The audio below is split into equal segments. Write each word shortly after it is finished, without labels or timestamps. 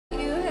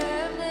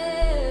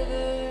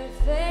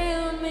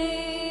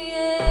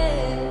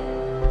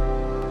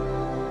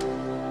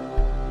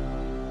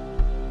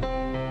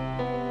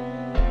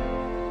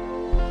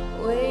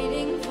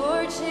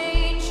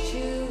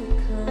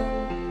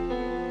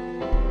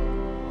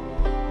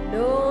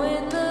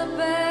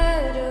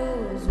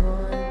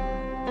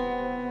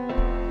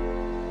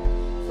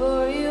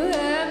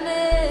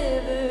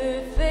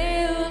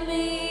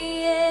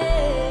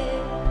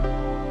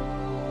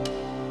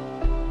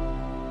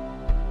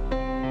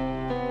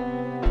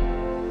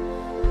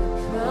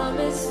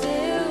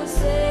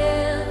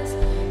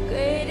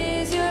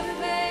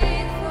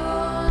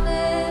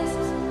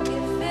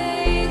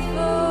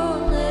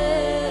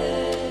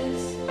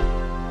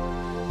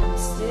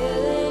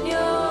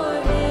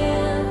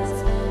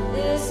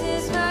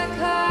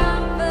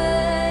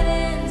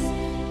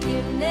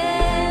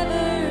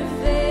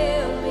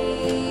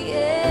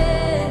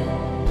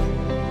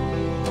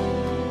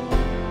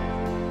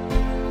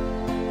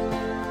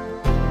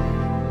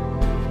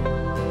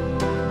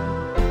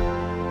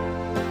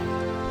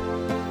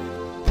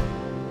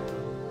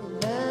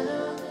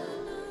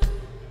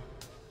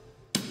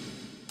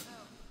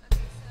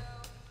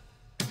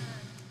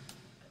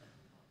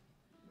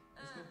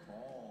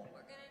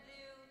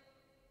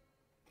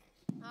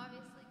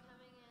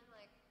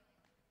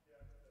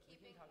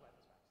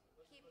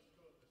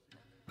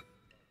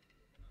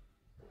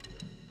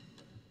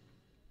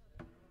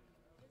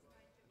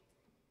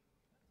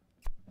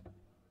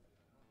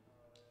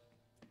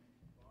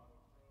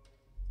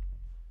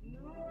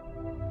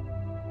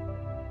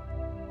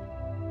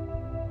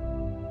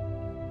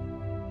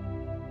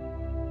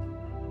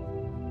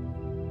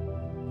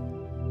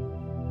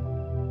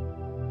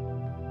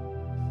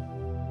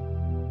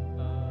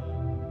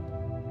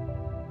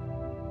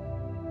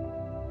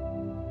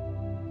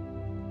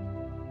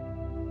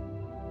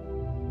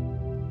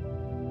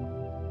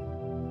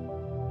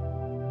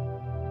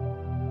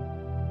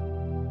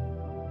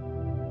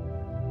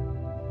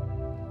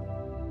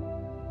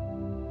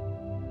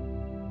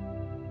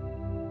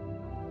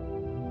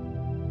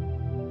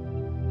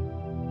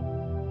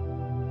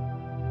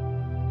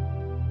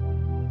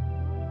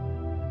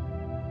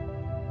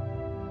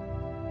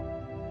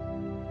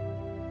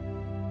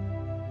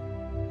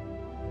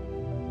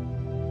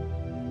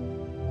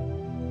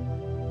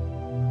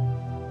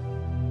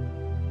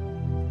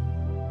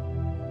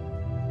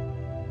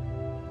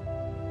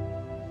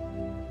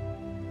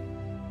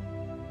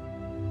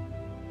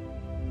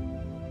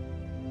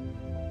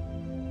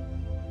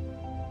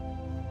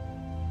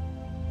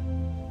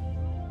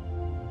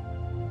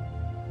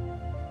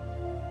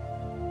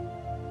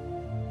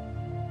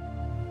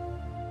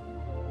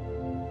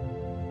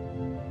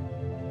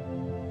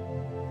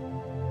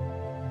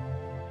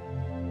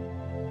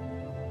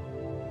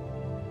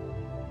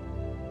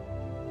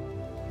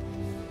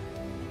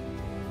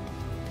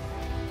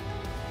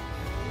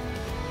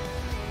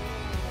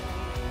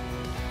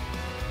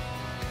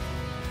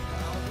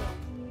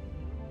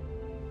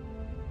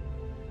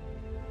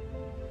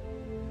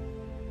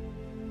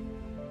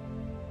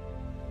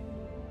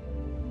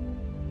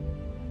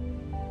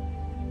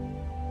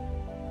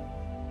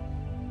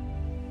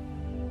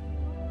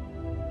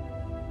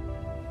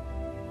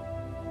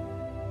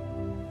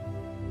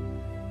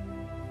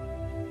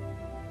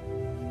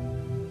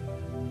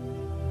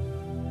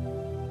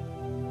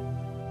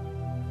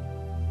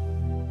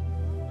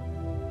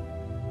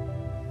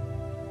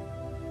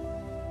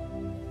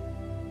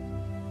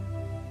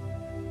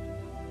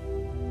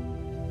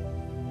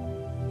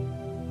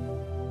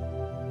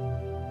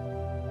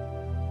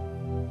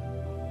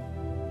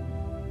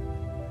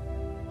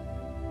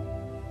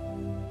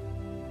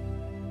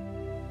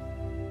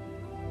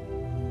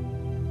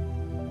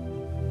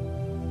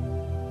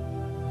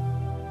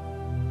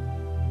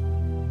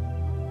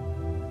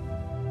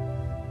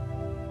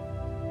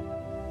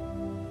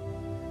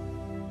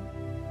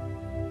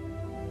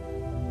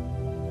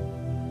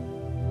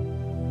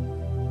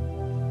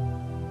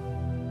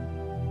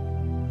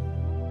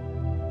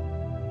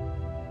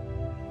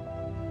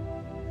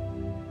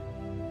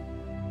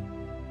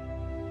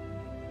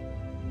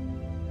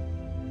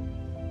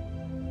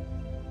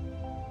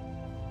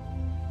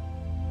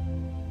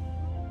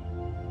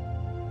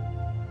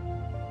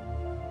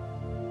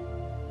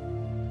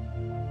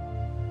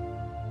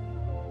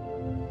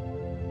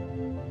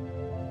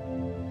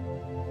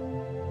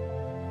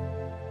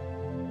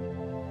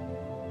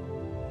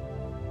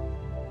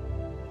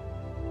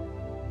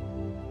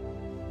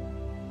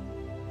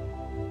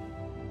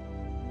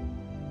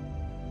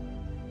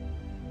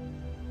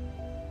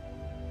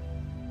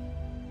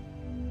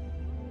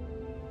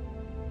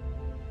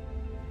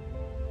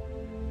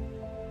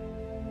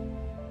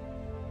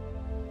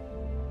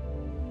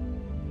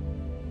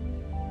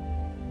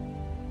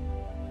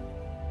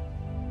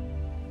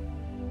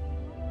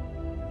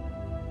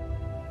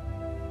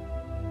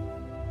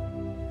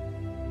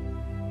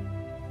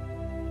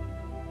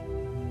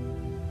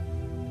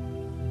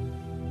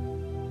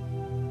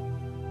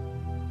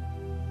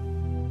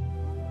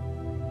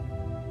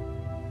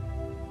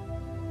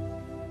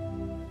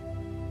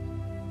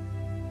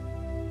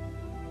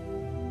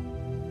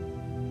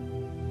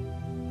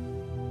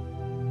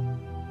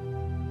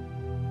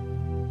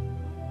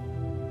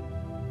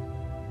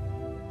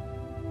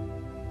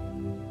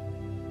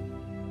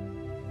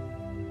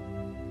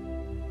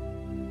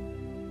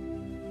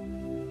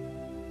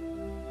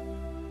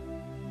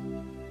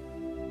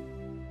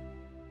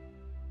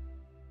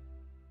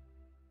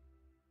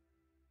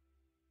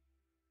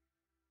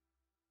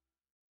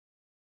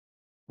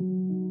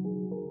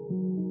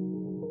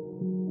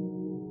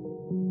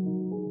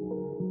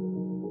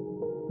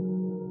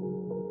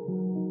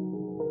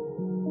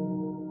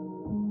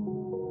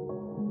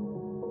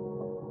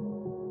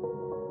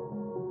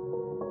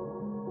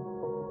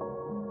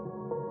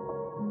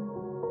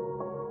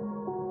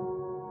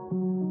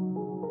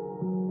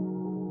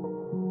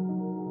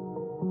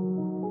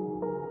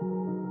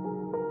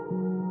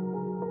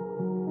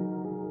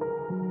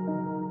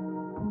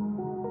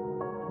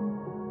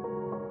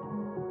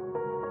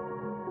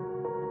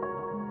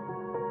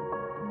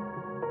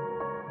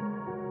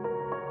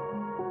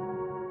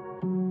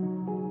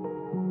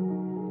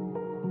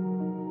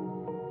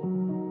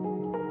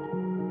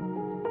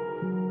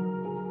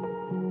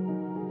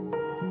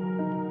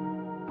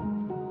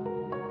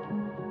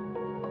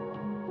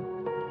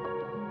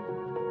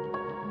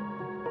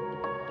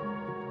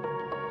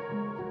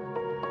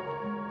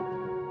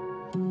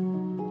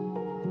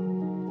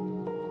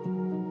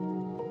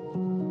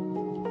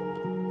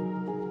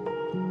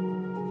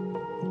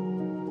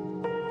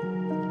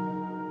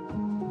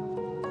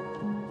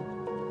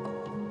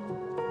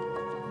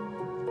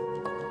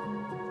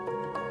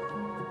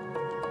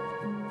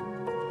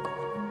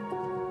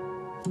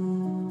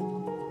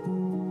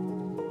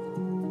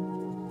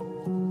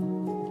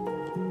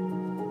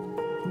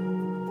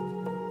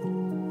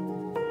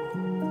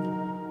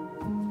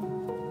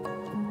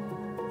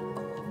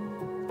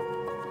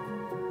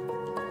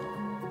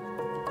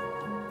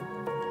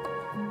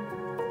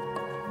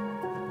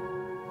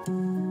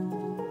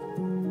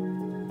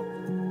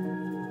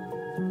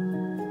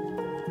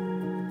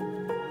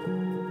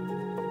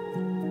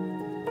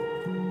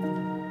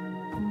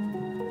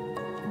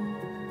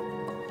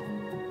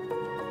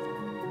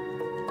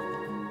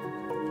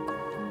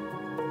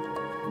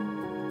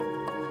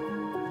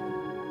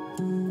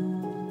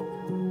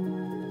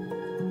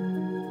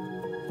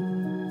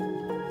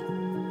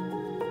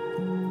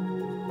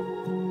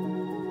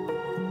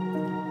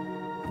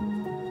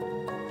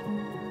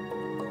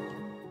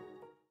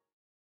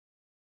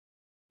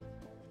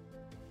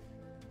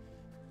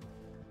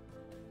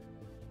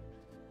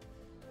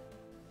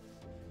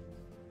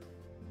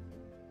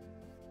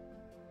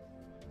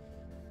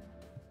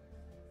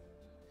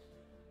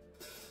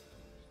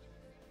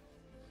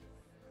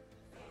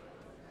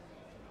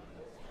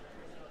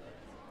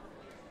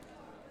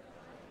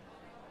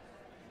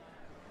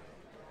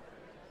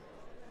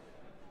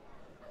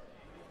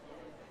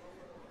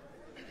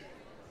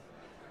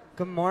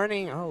Good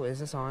morning. Oh, is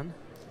this on?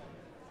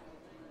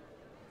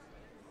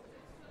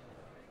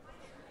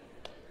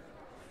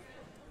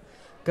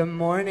 Good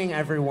morning,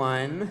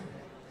 everyone.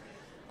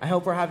 I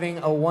hope we're having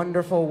a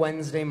wonderful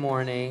Wednesday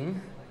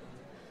morning.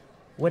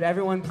 Would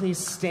everyone please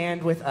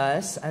stand with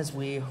us as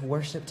we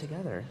worship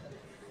together?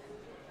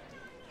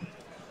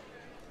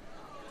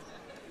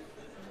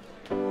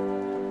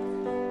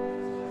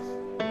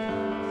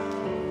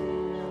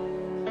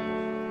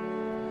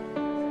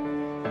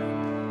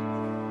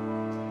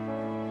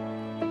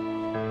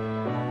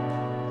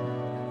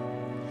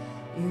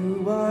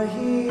 You are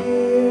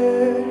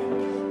here,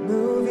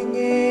 moving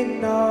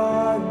in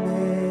our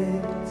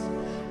midst.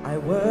 I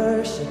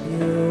worship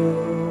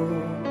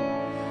you,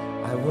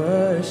 I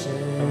worship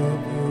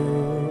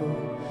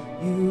you.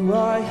 You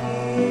are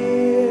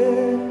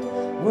here,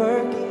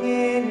 working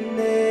in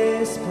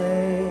this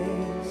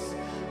place.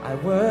 I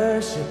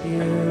worship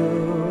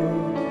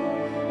you,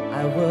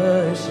 I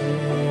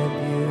worship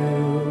you.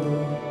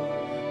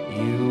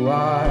 You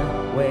are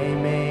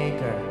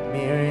waymaker,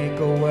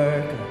 miracle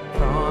worker,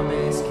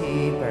 promise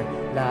keeper,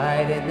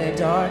 light in the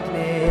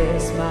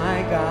darkness,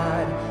 my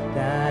God,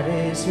 that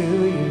is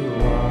who you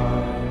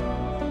are.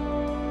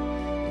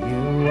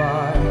 You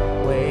are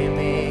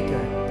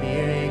waymaker,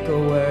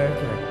 miracle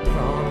worker,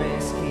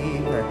 promise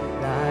keeper,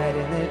 light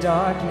in the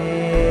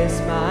darkness,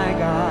 my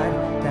God,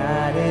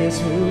 that is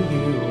who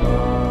you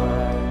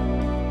are.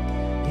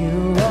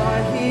 You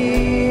are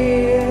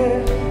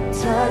here,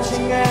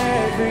 touching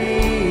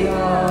every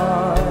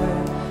heart.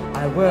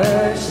 I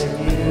worship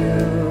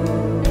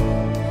you,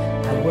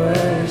 I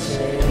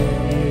worship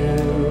you.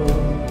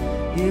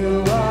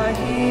 You are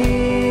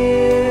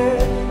here,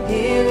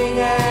 healing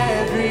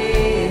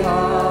every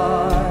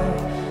heart.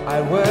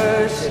 I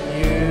worship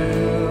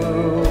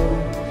you,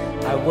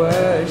 I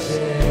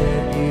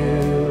worship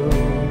you.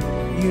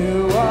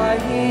 You are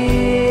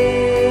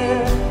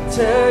here,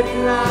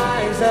 turning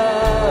lives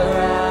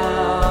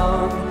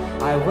around.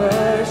 I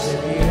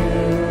worship you,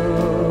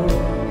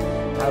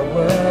 I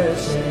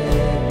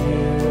worship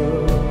you.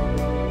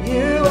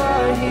 You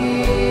are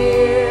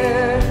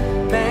here,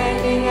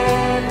 mending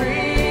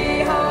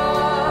every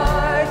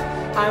heart.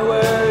 I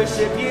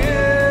worship you.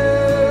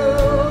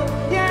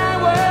 Yeah, I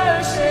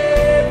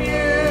worship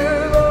you,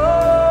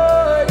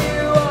 Lord.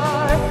 You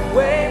are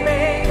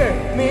waymaker,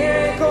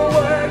 miracle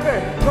worker,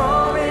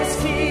 promise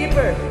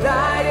keeper,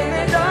 light in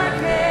the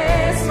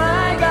darkness,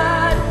 my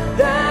God,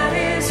 that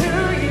is who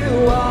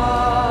you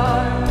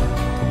are.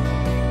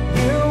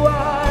 You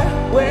are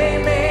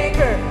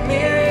waymaker,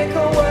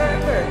 miracle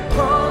worker,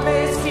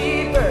 promise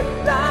keeper,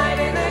 light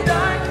in the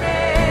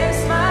darkness,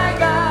 my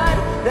God,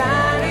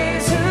 that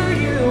is who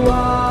you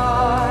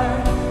are.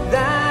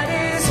 That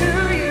is who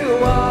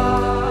you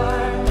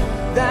are.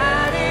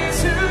 That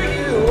is who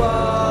you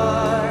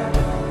are.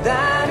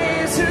 That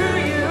is who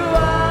you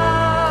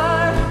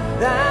are.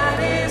 That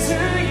is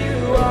who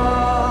you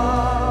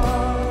are.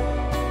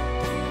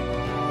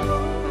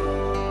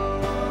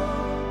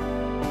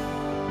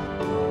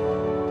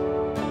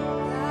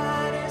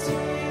 That is who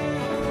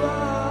you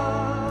are.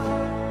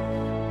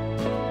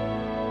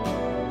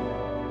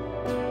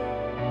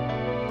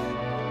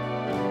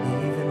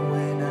 Even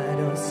when I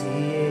don't see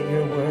it,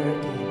 you're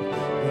working.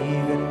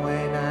 Even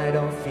when I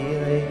don't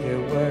feel it,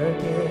 you're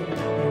working.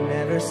 You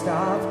never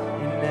stop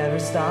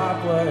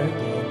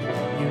working.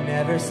 You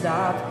never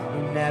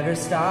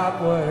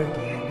stop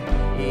working.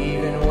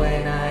 Even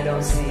when I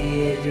don't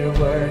see it, you're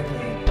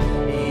working.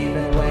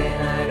 Even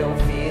when I don't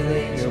feel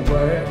it, you're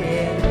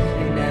working.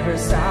 You never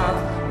stop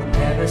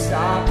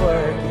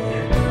working.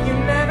 You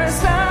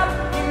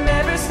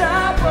never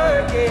stop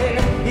working.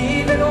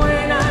 Even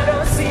when I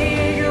don't see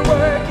it, you're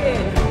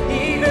working.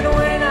 Even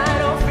when I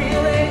don't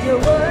feel it, you're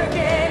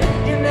working.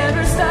 You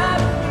never stop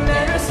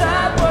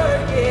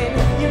working.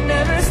 You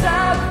never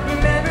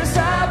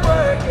stop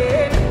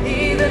working.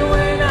 Even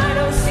when I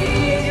don't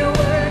see it, you're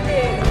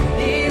working.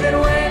 Even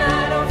when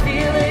I don't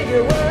feel it,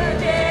 you're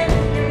working.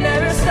 You never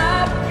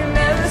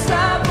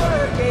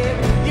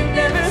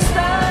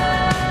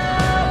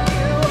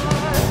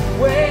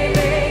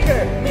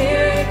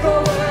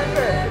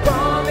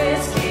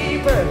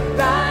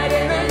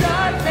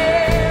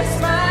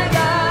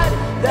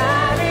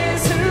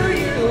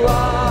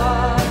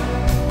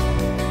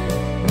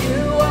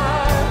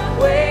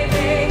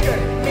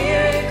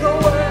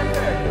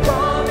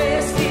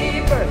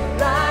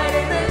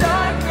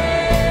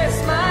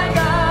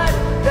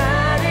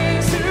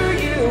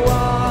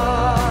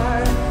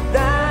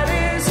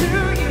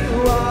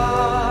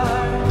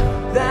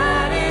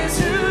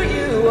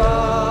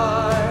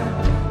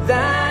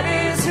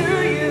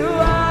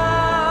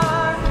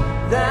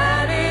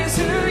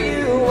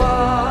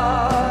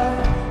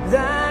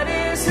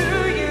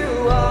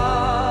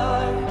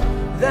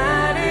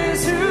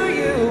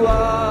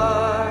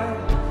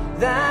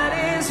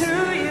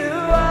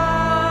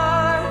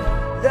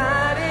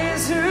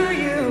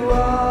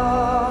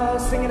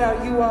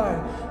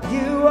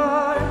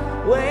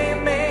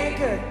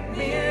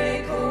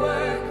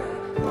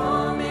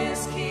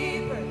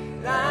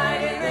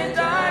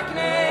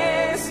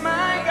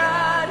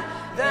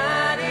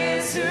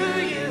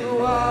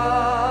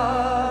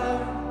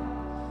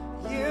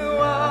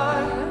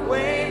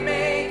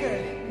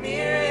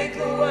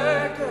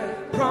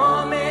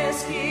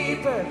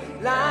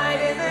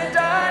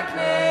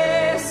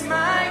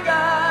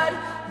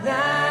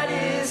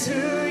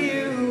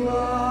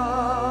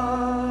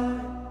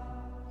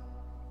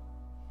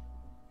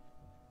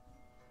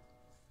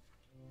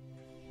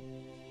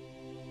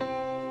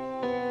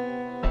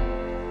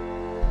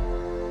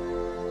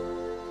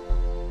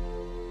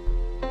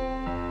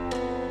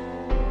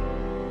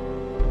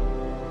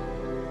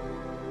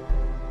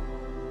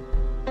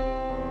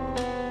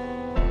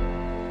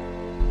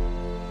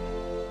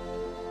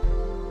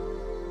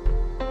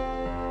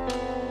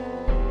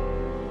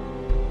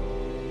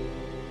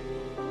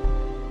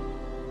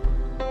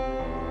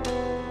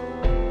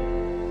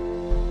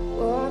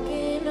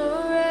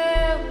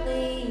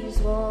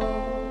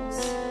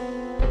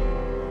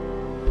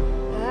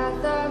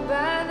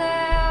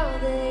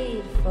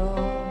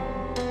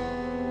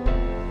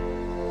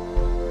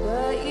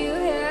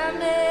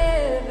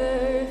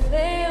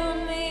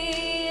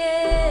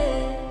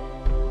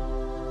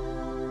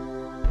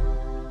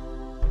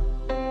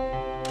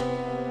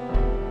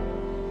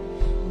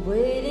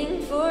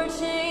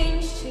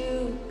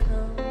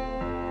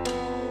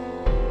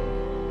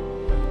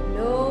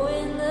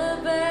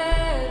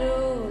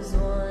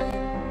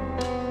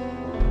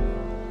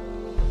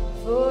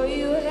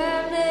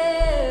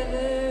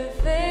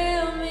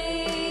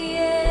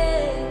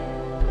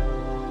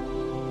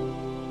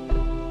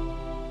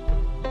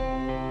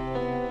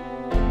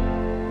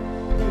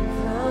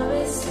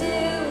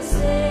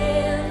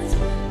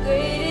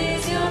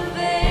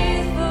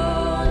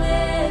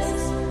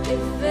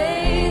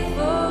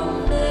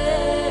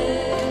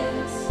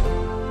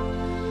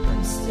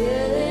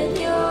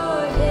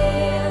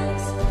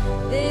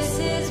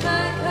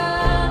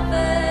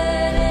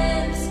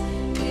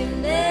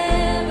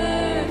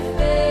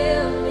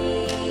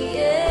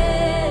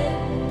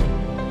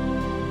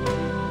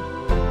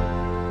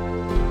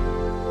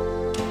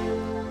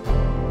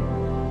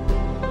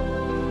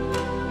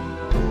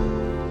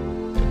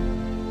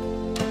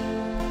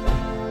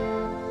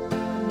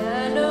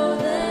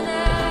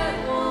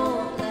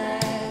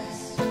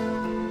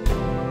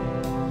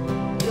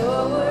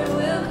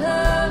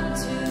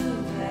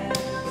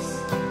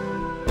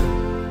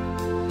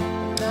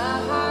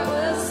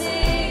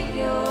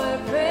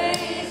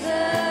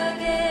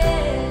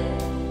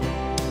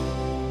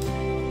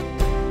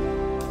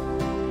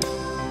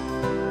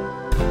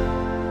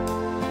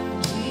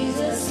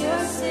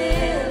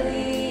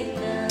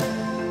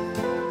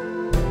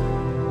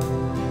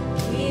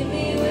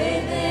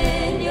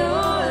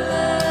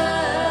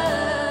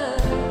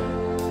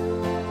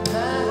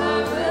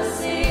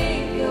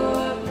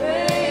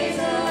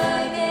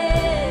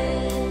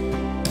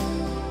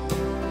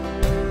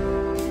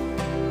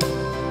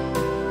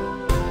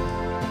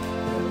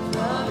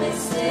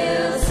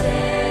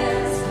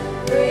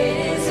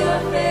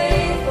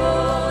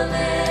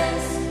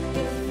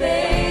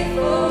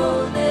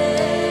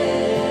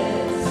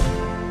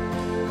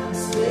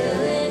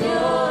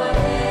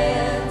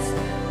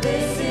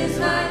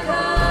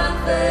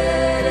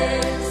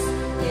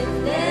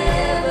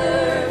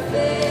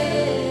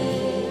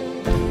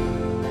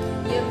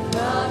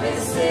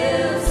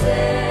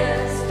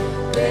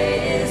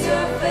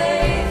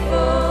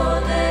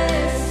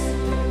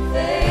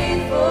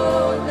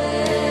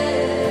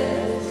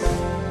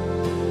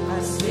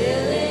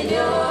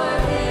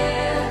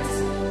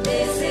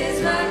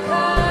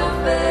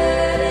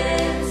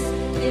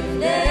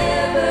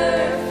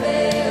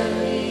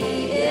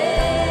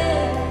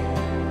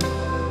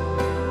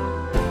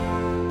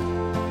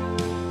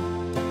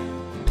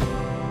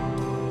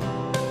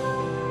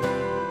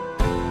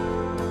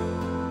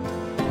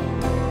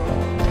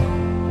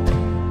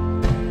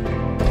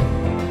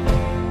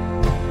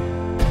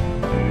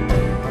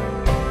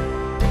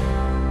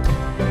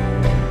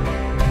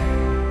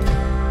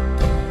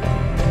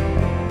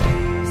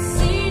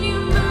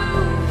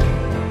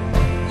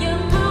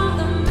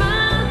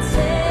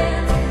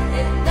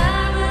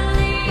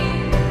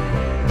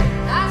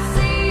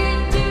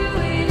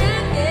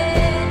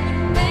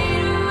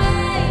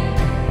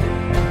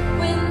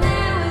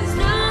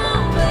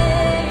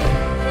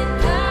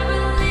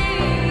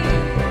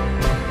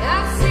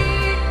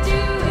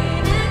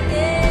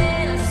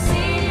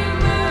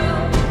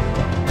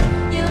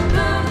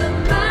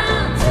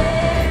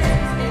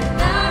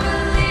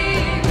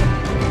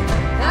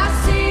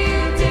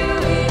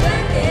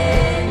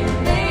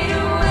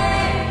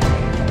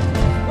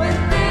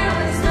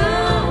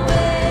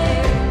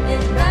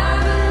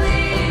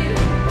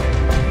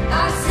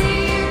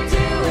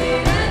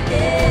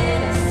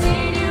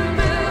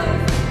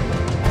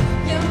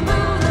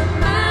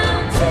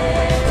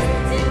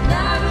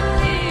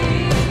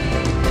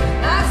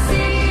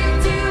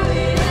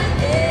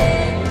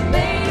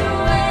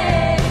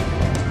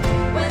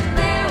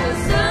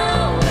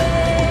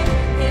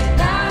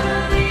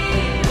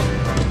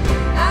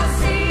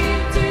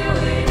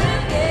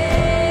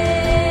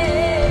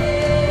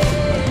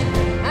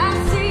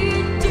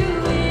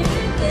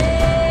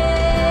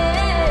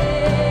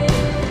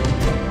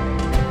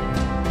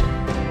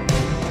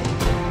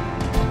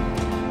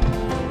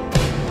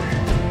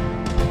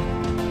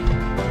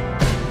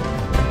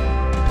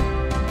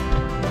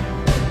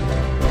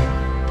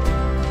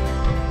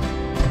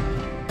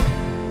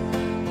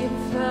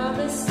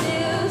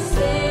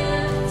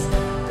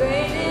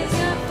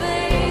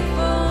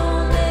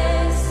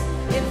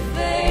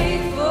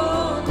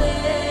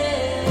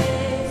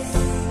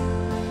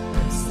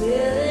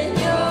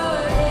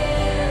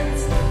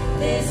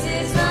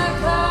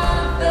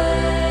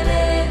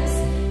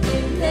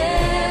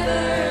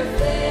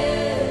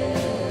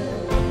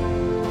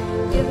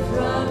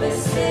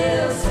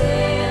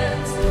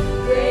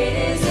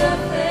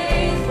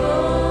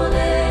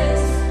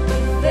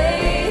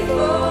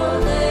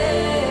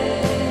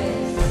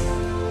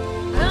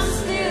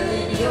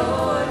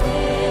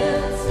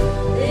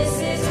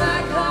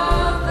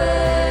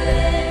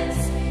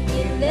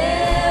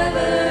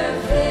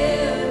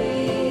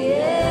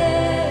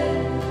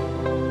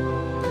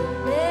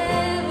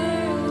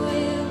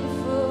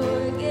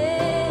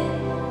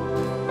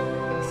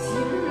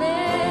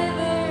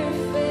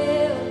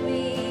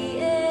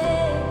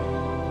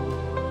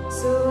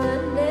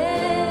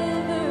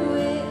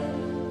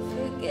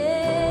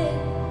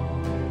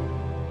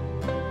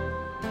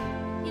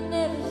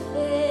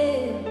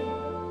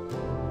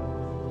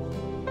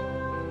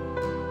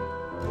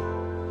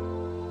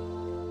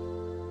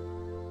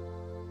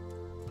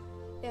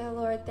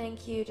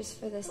thank you just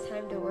for this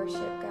time to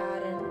worship,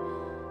 God,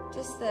 and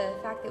just the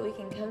fact that we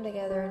can come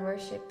together and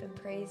worship and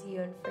praise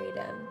you in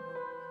freedom.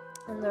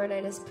 And Lord,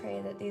 I just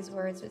pray that these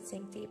words would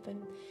sink deep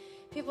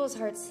people's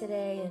hearts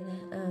today.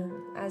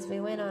 And as we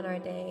went on our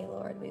day,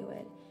 Lord, we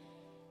would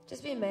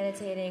just be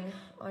meditating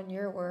on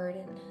your word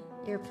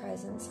and your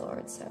presence,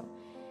 Lord. So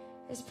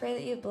I just pray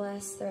that you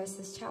bless the rest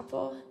of this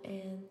chapel,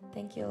 and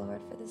thank you, Lord,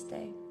 for this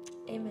day.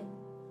 Amen.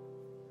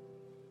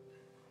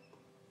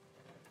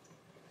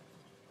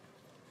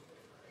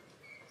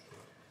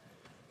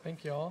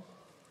 Thank you all.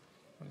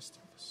 Let's do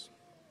this.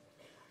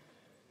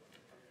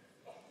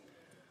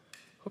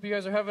 Hope you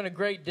guys are having a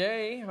great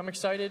day. I'm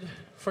excited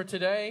for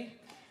today.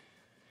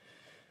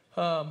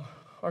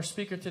 Our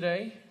speaker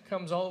today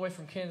comes all the way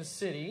from Kansas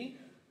City.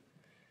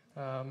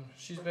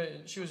 She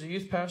was a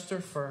youth pastor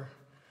for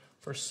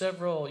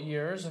several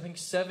years, I think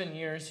 7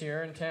 years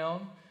here in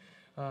town.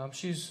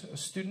 She's a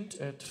student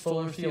at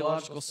Fuller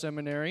Theological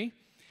Seminary.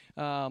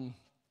 And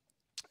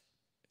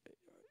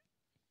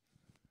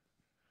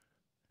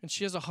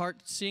she has a heart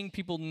seeing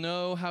people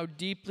know how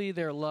deeply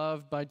they're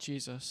loved by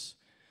Jesus.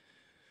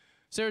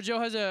 Sarah Jo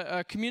has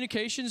a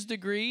communications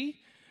degree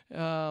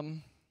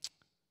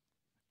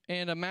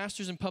and a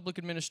master's in public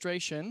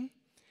administration.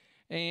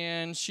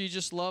 And she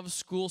just loves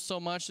school so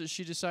much that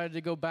she decided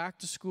to go back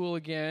to school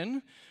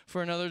again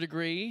for another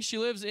degree. She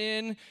lives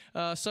in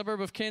a suburb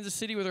of Kansas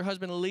City with her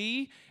husband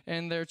Lee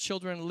and their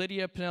children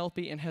Lydia,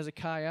 Penelope, and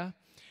Hezekiah.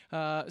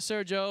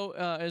 Sarah Jo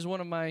is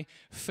one of my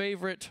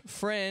favorite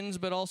friends,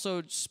 but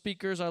also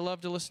speakers. I love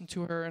to listen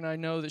to her, and I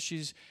know that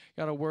she's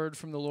got a word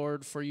from the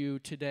Lord for you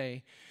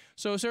today.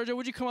 So, Sarah Jo,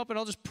 would you come up and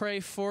I'll just pray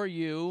for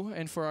you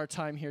and for our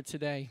time here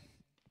today.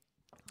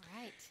 All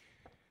right.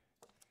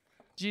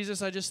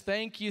 Jesus, I just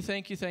thank you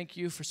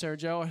for Sarah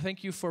Jo. I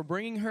thank you for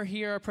bringing her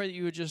here. I pray that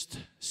you would just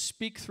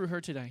speak through her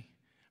today.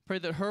 Pray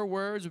that her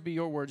words would be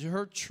your words.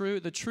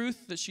 The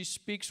truth that she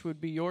speaks would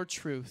be your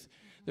truth,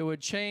 that would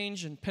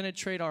change and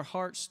penetrate our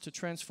hearts, to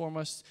transform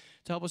us,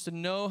 to help us to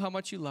know how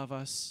much you love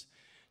us,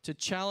 to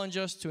challenge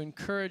us, to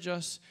encourage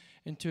us,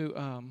 and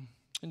to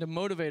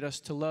motivate us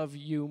to love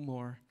you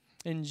more.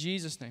 In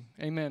Jesus' name,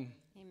 amen.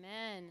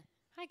 Amen.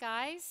 Hi,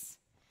 guys.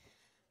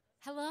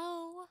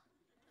 Hello.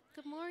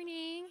 Good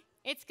morning.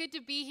 It's good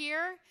to be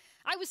here.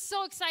 I was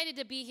so excited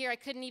to be here. I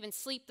couldn't even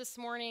sleep this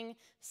morning,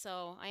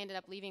 so I ended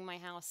up leaving my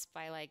house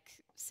by like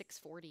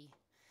 6:40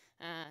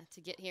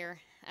 to get here.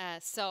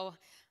 So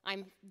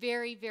I'm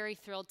very, very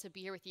thrilled to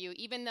be here with you.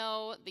 Even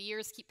though the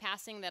years keep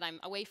passing that I'm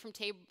away from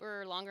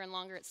Tabor longer and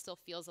longer, it still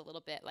feels a little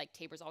bit like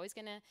Tabor's always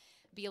going to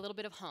be a little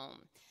bit of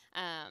home.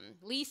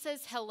 Lee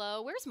says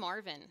hello. Where's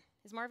Marvin?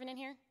 Is Marvin in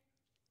here?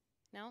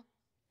 No?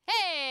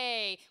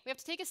 Hey! We have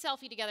to take a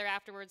selfie together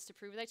afterwards to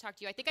prove that I talked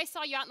to you. I think I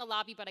saw you out in the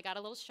lobby, but I got a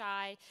little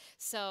shy.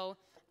 So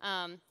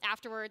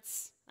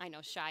afterwards, I know,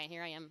 shy.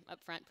 Here I am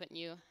up front, putting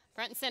you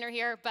front and center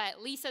here.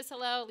 But Lee says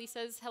hello. Lee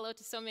says hello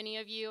to so many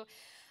of you.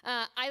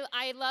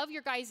 I love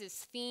your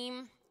guys'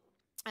 theme.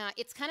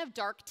 It's kind of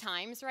dark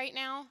times right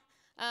now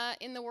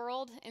in the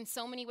world in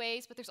so many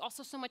ways, but there's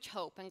also so much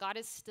hope, and God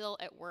is still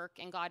at work,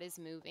 and God is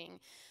moving.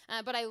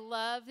 But I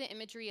love the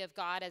imagery of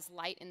God as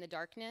light in the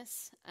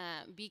darkness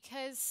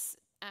because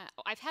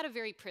I've had a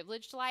very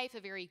privileged life,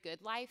 a very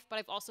good life, but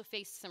I've also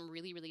faced some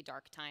really, really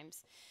dark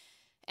times.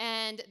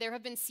 And there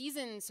have been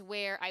seasons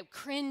where I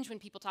cringe when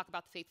people talk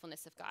about the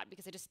faithfulness of God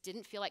because I just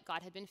didn't feel like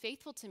God had been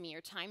faithful to me,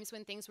 or times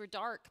when things were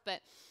dark.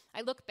 But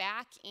I look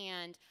back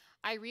and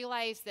I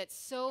realize that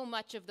so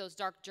much of those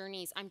dark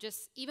journeys,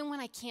 even when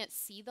I can't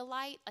see the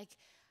light,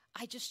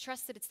 I just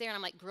trust that it's there, and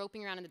I'm like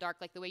groping around in the dark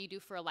like the way you do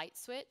for a light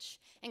switch.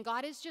 And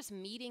God is just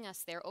meeting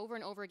us there over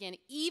and over again,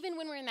 even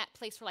when we're in that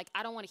place where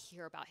I don't want to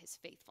hear about his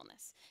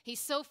faithfulness. He's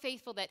so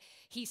faithful that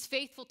he's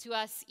faithful to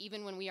us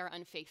even when we are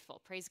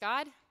unfaithful. Praise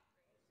God.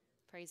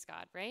 Praise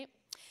God, right?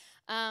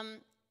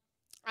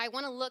 I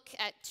want to look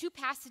at two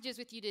passages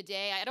with you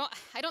today. I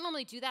don't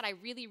normally do that. I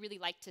really, really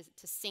like to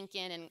sink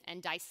in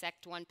and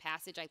dissect one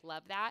passage. I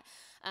love that,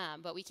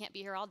 but we can't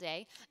be here all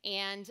day.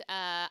 And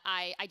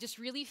I just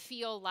really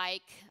feel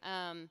like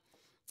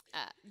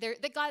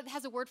that God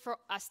has a word for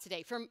us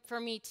today, for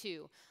me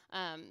too,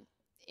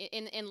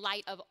 in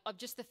light of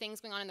just the things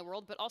going on in the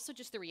world, but also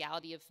just the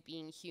reality of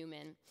being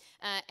human.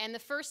 And the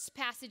first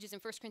passage is in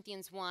 1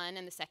 Corinthians 1,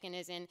 and the second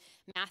is in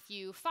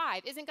Matthew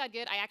 5. Isn't God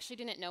good? I actually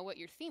didn't know what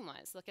your theme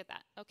was. Look at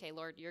that. Okay,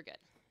 Lord, you're good.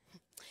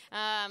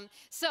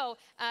 So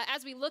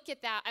as we look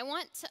at that, I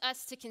want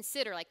us to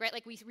consider,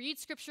 we read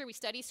Scripture, we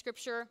study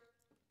Scripture,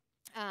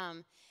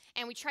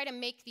 and we try to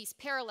make these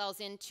parallels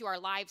into our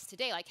lives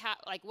today.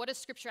 What does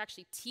Scripture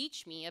actually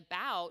teach me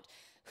about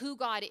who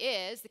God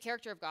is, the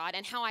character of God,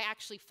 and how I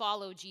actually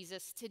follow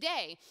Jesus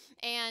today?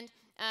 And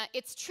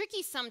it's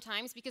tricky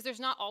sometimes because there's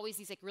not always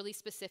these really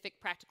specific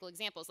practical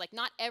examples.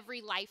 Not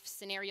every life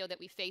scenario that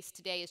we face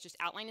today is just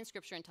outlined in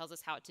Scripture and tells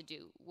us how to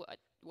do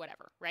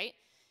whatever, right?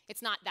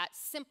 It's not that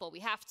simple. We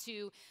have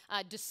to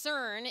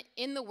discern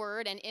in the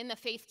Word and in the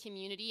faith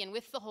community and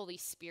with the Holy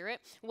Spirit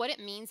what it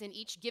means in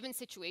each given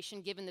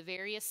situation, given the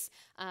various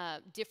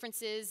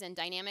differences and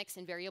dynamics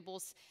and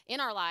variables in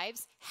our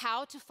lives,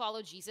 how to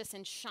follow Jesus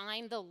and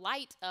shine the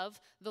light of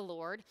the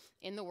Lord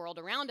in the world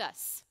around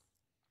us.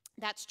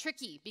 That's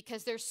tricky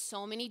because there's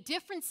so many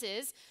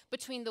differences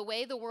between the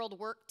way the world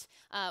worked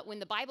when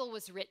the Bible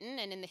was written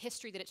and in the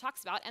history that it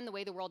talks about and the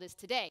way the world is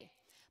today.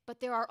 But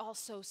there are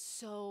also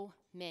so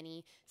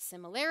many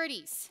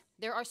similarities.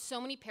 There are so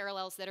many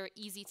parallels that are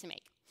easy to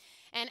make.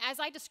 And as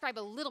I describe a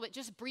little bit,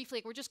 just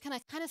briefly, we're just going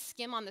to kind of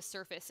skim on the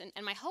surface.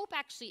 And my hope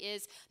actually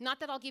is not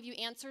that I'll give you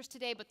answers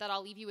today, but that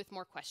I'll leave you with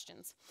more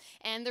questions.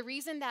 And the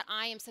reason that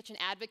I am such an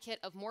advocate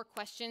of more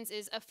questions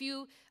is a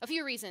few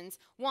reasons.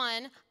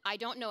 One, I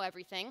don't know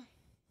everything.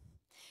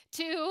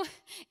 Two,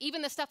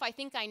 even the stuff I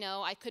think I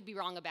know, I could be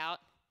wrong about.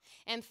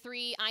 And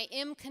three, I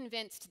am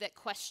convinced that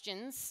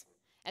questions,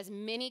 as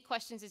many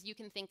questions as you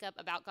can think of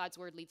about God's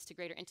word, leads to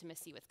greater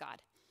intimacy with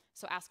God.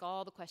 So ask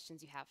all the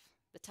questions you have.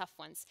 The tough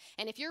ones.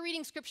 And if you're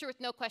reading scripture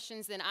with no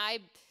questions, then I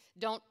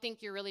don't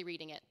think you're really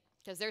reading it,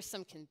 because there's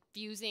some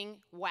confusing,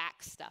 whack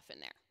stuff in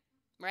there,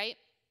 right?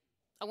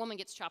 A woman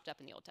gets chopped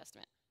up in the Old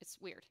Testament. It's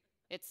weird.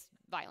 It's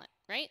violent,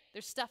 right?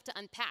 There's stuff to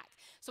unpack.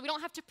 So we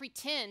don't have to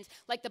pretend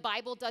like the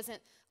Bible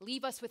doesn't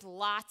leave us with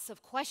lots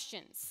of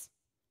questions.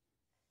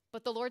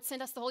 But the Lord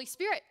sent us the Holy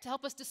Spirit to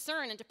help us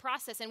discern and to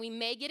process, and we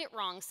may get it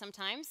wrong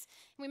sometimes,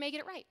 and we may get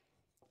it right.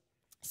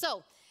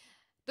 So,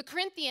 the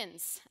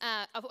Corinthians,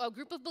 a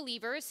group of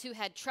believers who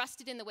had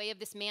trusted in the way of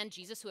this man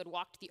Jesus who had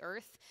walked the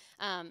earth,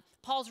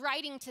 Paul's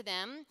writing to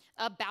them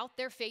about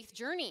their faith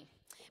journey.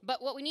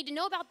 But what we need to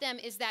know about them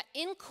is that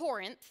in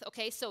Corinth,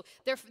 okay, so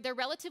they're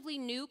relatively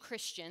new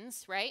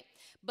Christians, right?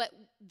 But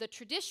the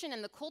tradition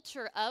and the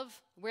culture of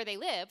where they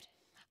lived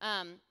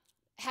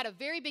had a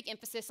very big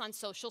emphasis on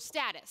social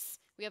status.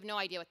 We have no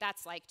idea what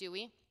that's like, do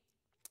we?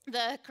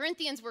 The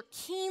Corinthians were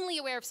keenly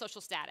aware of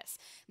social status.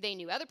 They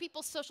knew other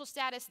people's social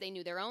status. They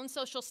knew their own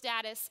social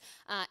status.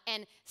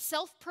 And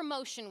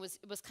self-promotion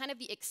was kind of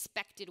the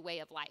expected way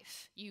of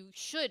life. You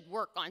should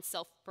work on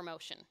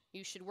self-promotion.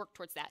 You should work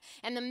towards that.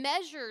 And the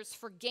measures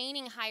for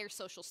gaining higher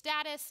social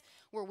status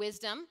were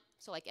wisdom,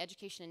 so like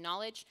education and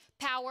knowledge,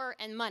 power,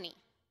 and money,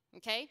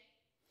 okay?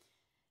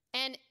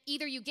 And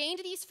either you gained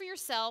these for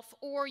yourself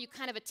or you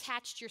kind of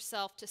attached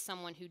yourself to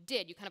someone who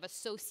did. You kind of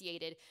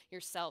associated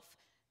yourself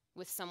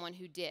with someone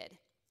who did.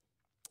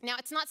 Now,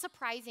 it's not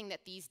surprising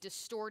that these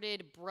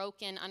distorted,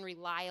 broken,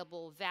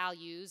 unreliable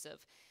values of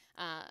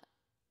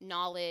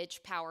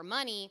knowledge, power,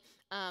 money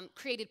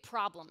created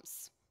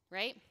problems,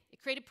 right?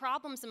 It created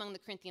problems among the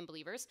Corinthian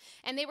believers,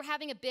 and they were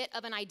having a bit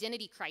of an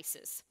identity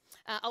crisis.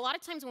 A lot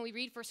of times when we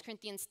read 1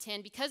 Corinthians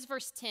 10, because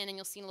verse 10, and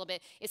you'll see in a little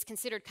bit, is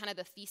considered kind of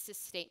the thesis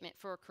statement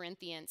for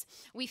Corinthians,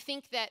 we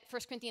think that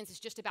 1 Corinthians is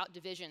just about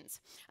divisions.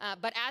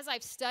 But as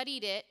I've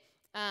studied it,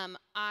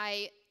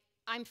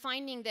 I'm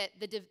finding that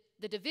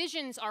the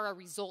divisions are a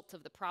result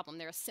of the problem.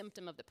 They're a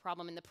symptom of the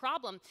problem. And the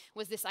problem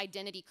was this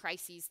identity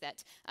crisis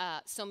that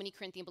so many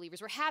Corinthian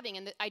believers were having.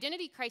 And the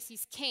identity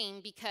crises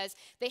came because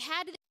they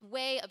had this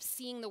way of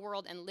seeing the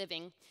world and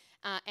living.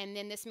 And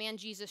then this man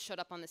Jesus showed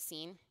up on the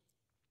scene.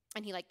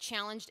 And he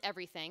challenged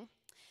everything.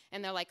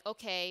 And they're like,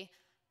 okay,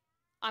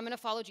 I'm going to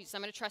follow Jesus.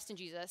 I'm going to trust in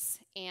Jesus.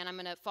 And I'm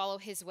going to follow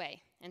his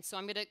way. And so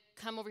I'm going to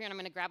come over here and I'm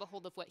going to grab a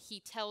hold of what he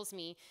tells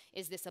me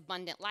is this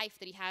abundant life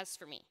that he has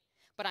for me.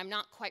 But I'm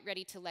not quite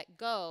ready to let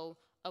go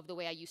of the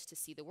way I used to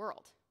see the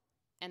world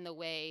and the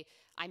way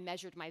I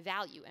measured my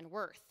value and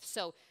worth.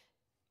 So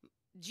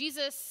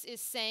Jesus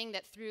is saying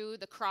that through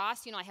the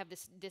cross,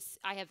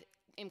 I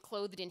am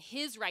clothed in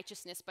his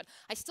righteousness, but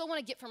I still want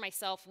to get for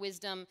myself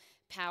wisdom,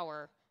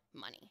 power,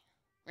 money,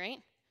 right?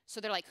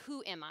 So they're like,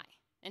 who am I?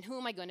 And who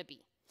am I going to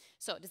be?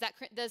 So does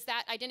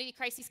that identity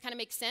crisis kind of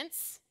make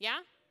sense? Yeah?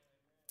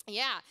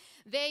 Yeah.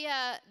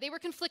 They were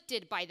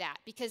conflicted by that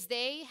because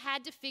they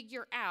had to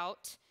figure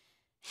out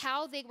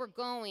how they were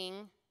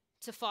going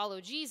to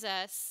follow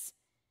Jesus,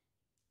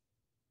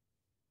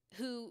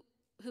 who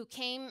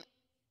came,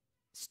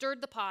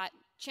 stirred the pot,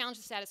 challenged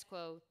the status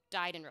quo,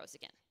 died and rose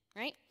again,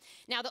 right?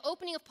 Now, the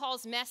opening of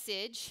Paul's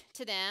message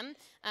to them,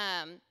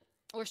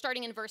 we're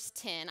starting in verse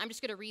 10. I'm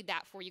just going to read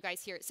that for you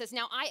guys here. It says,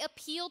 "Now I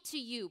appeal to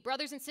you,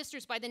 brothers and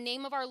sisters, by the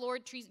name of our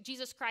Lord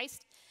Jesus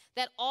Christ,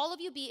 that all of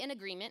you be in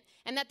agreement,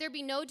 and that there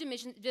be no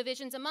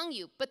divisions among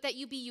you, but that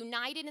you be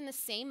united in the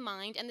same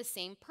mind and the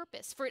same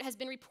purpose. For it has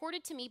been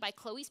reported to me by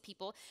Chloe's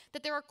people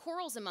that there are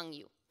quarrels among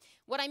you.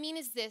 What I mean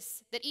is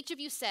this, that each of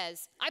you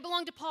says, I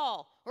belong to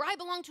Paul, or I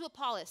belong to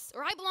Apollos,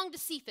 or I belong to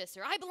Cephas,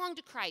 or I belong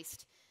to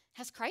Christ.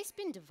 Has Christ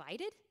been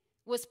divided?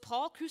 Was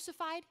Paul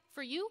crucified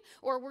for you,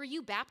 or were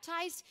you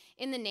baptized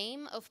in the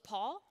name of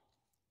Paul?"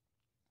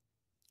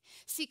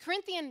 See,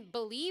 Corinthian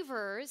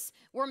believers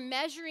were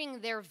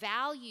measuring their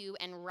value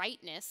and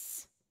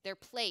rightness, their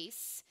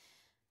place,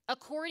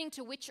 according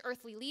to which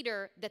earthly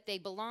leader that they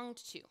belonged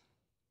to.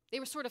 They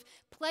were sort of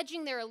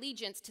pledging their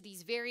allegiance to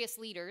these various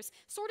leaders,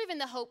 sort of in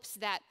the hopes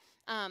that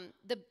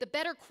the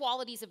better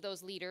qualities of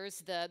those leaders,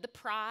 the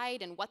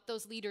pride and what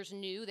those leaders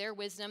knew, their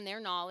wisdom, their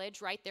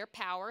knowledge, right, their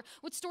power,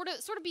 would sort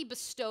of be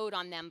bestowed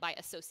on them by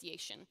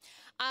association.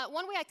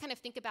 One way I kind of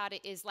think about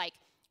it is like,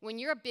 when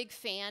you're a big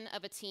fan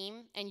of a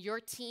team and your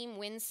team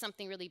wins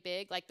something really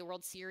big, like the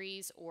World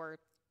Series or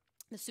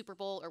the Super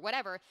Bowl or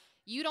whatever,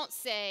 you don't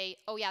say,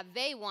 oh yeah,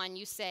 they won.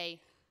 You say,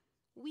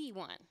 we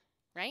won,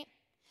 right?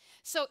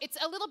 So it's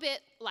a little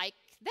bit like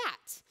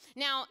that.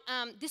 Now,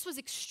 this was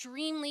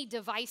extremely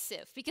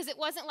divisive because it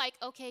wasn't like,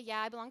 okay, yeah,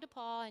 I belong to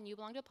Paul and you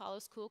belong to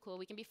Apollos. Cool, cool,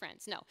 we can be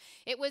friends. No,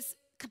 it was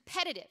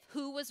competitive.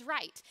 Who was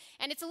right?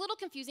 And it's a little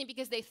confusing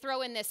because they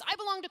throw in this, I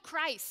belong to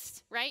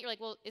Christ, right? You're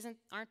like, well,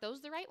 aren't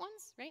those the right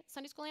ones, right?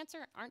 Sunday school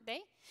answer, aren't they?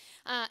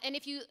 And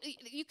if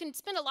you can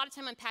spend a lot of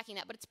time unpacking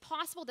that, but it's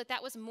possible that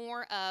that was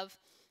more of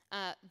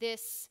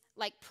this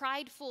like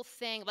prideful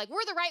thing, like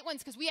we're the right ones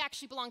because we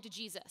actually belong to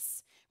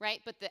Jesus, right?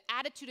 But the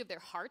attitude of their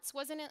hearts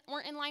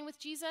weren't in line with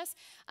Jesus.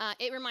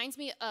 It reminds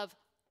me of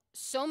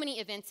so many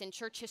events in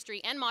church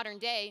history and modern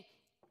day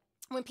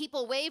when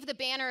people wave the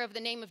banner of the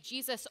name of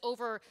Jesus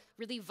over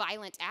really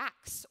violent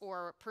acts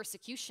or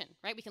persecution,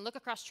 right? We can look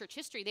across church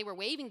history. They were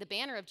waving the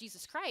banner of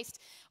Jesus Christ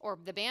or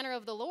the banner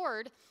of the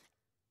Lord,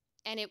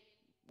 and it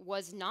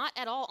was not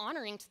at all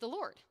honoring to the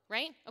Lord,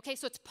 right? Okay,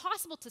 so it's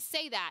possible to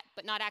say that,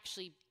 but not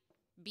actually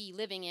be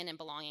living in and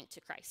belonging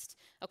to Christ,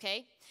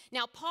 okay?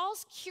 Now,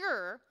 Paul's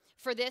cure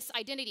for this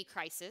identity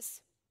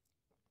crisis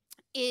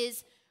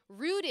is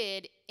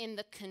rooted in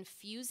the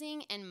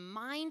confusing and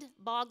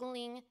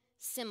mind-boggling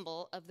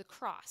symbol of the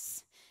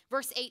cross.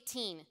 Verse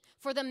 18,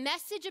 for the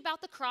message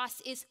about the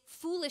cross is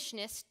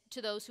foolishness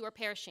to those who are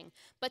perishing,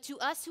 but to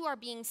us who are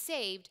being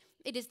saved,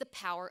 it is the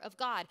power of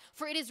God.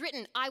 For it is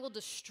written, I will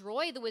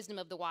destroy the wisdom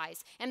of the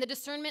wise, and the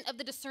discernment of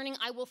the discerning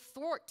I will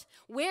thwart.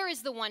 Where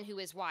is the one who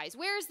is wise?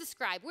 Where is the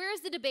scribe? Where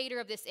is the debater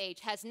of this age?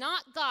 Has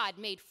not God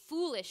made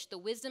foolish the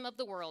wisdom of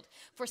the world?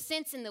 For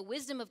since in the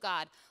wisdom of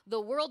God, the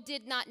world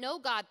did not know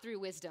God through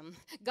wisdom,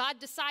 God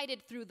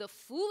decided through the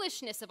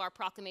foolishness of our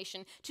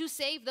proclamation to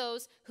save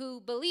those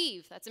who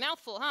believe. That's a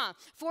mouthful, huh?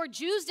 For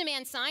Jews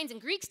demand signs and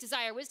Greeks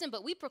desire wisdom,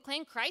 but we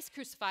proclaim Christ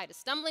crucified, a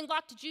stumbling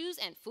block to Jews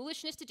and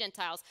foolishness to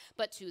Gentiles.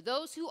 But to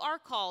those who are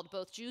called,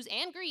 both Jews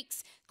and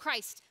Greeks,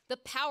 Christ, the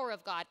power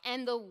of God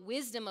and the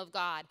wisdom of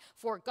God.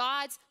 For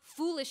God's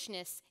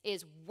foolishness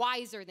is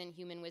wiser than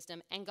human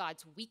wisdom, and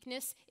God's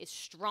weakness is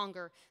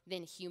stronger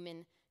than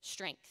human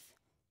strength.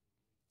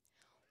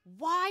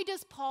 Why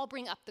does Paul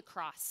bring up the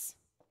cross?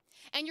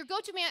 And your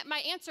go-to my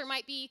answer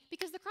might be,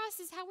 because the cross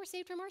is how we're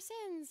saved from our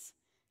sins.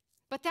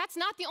 But that's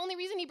not the only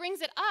reason he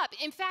brings it up.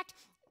 In fact,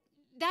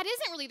 that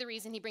isn't really the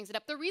reason he brings it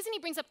up. The reason he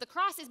brings up the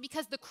cross is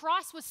because the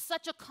cross was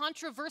such a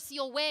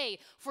controversial way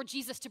for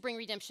Jesus to bring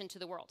redemption to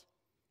the world.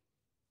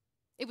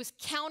 It was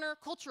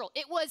countercultural.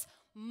 It was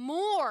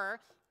more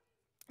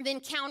than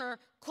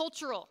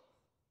countercultural.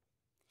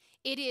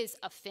 It is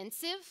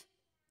offensive,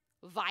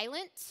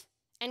 violent,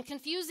 and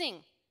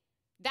confusing.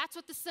 That's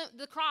what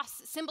the cross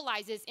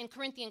symbolizes in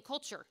Corinthian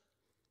culture.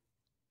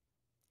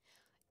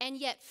 And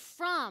yet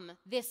from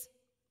this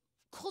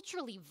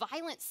culturally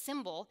violent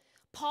symbol,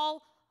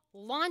 Paul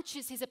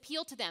launches his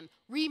appeal to them.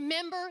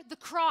 Remember the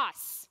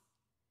cross.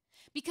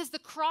 Because the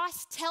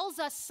cross tells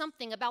us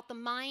something about the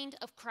mind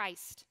of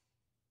Christ.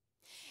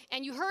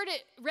 And you heard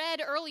it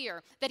read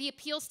earlier that he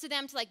appeals to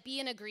them to like be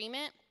in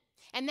agreement.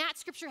 And that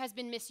scripture has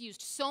been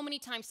misused so many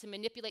times to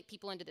manipulate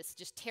people into this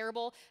just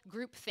terrible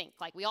group think.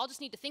 Like we all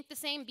just need to think the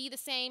same, be the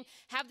same,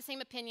 have the same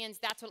opinions.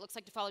 That's what it looks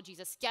like to follow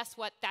Jesus. Guess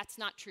what? That's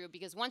not true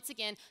because once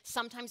again,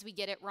 sometimes we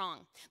get it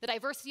wrong. The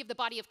diversity of the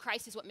body of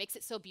Christ is what makes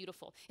it so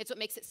beautiful. It's what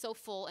makes it so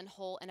full and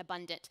whole and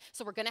abundant.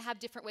 So we're going to have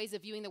different ways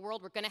of viewing the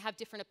world. We're going to have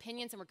different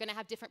opinions and we're going to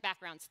have different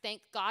backgrounds.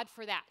 Thank God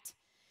for that.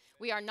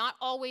 We are not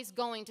always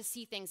going to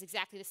see things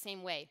exactly the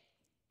same way.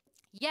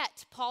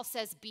 Yet, Paul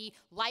says, be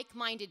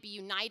like-minded, be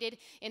united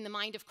in the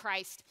mind of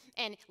Christ.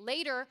 And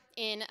later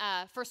in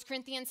 1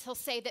 Corinthians, he'll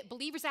say that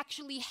believers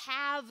actually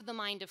have the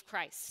mind of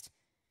Christ.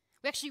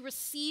 We actually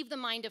receive the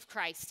mind of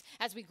Christ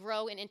as we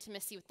grow in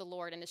intimacy with the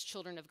Lord and as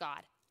children of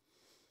God.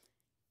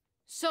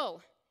 So,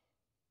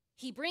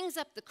 he brings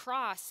up the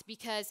cross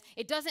because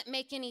it doesn't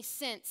make any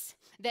sense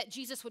that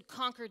Jesus would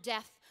conquer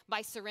death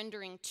by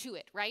surrendering to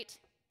it, right?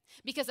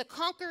 Because a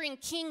conquering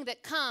king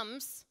that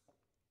comes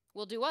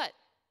will do what?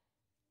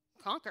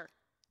 Conquer,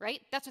 right?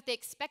 That's what they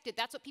expected.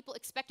 That's what people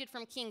expected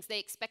from kings. They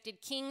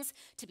expected kings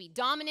to be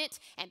dominant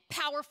and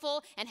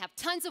powerful and have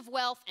tons of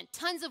wealth and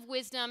tons of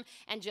wisdom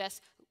and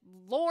just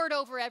lord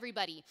over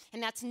everybody.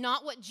 And that's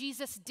not what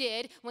Jesus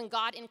did when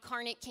God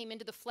incarnate came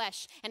into the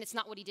flesh. And it's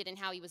not what he did in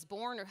how he was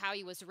born or how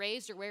he was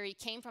raised or where he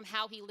came from,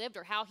 how he lived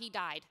or how he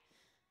died.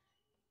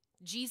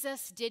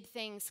 Jesus did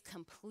things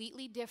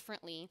completely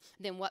differently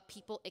than what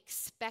people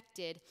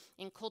expected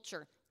in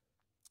culture.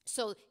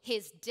 So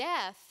his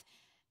death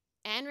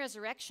and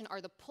resurrection are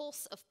the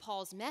pulse of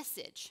Paul's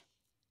message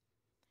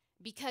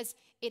because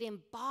it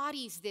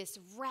embodies this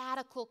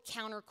radical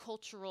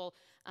countercultural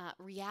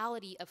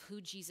reality of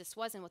who Jesus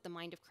was and what the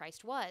mind of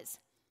Christ was.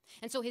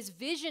 And so his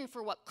vision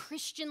for what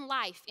Christian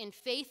life in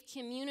faith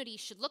community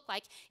should look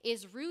like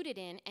is rooted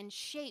in and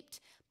shaped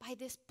by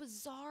this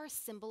bizarre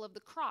symbol of the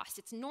cross.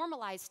 It's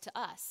normalized to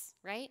us,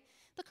 right?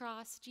 The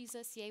cross,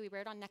 Jesus, yay, we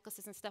wear it on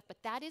necklaces and stuff, but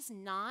that is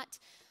not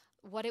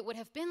what it would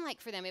have been like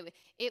for them.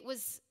 It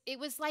was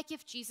like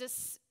if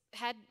Jesus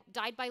had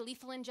died by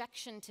lethal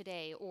injection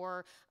today,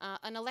 or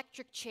an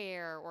electric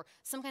chair, or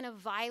some kind of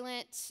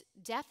violent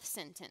death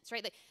sentence,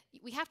 right? Like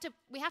we have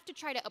to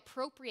try to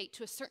appropriate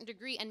to a certain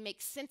degree and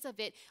make sense of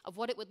it, of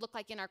what it would look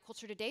like in our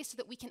culture today, so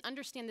that we can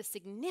understand the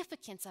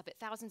significance of it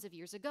thousands of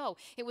years ago.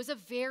 It was a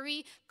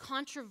very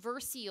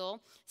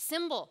controversial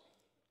symbol.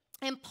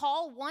 And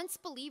Paul wants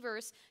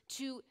believers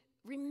to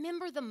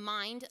remember the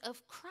mind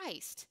of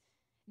Christ.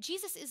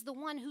 Jesus is the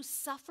one who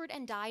suffered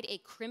and died a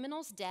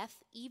criminal's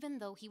death, even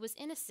though he was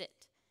innocent.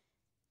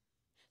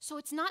 So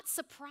it's not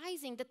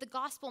surprising that the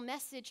gospel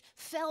message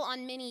fell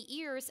on many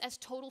ears as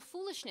total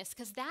foolishness,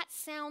 because that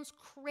sounds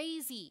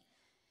crazy.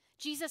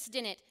 Jesus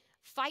didn't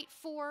fight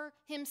for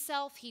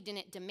himself. He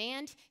didn't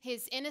demand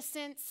his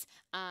innocence.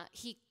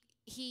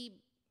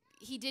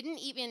 He didn't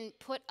even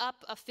put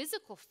up a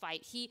physical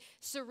fight. He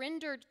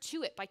surrendered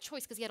to it by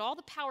choice, because he had all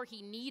the power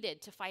he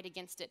needed to fight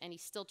against it, and he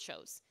still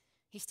chose.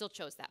 He still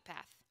chose that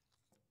path.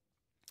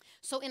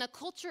 So in a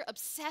culture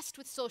obsessed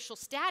with social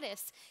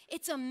status,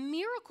 it's a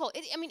miracle. It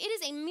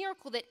is a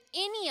miracle that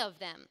any of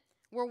them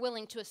were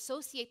willing to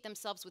associate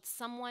themselves with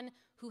someone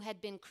who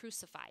had been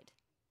crucified.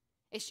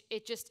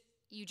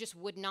 You just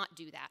would not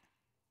do that.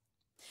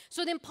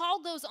 So then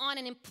Paul goes on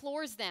and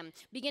implores them.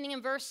 Beginning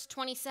in verse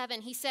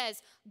 27, he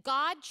says,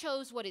 God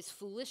chose what is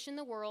foolish in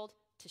the world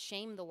to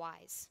shame the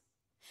wise.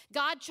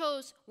 God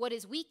chose what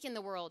is weak in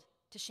the world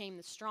to shame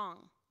the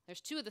strong. There's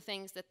two of the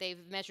things that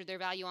they've measured their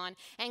value on.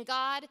 And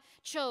God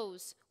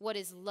chose what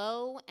is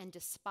low and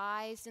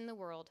despised in the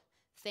world,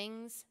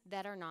 things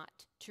that are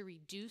not, to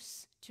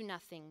reduce to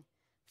nothing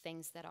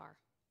things that are,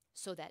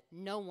 so that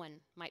no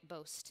one might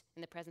boast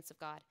in the presence of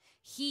God.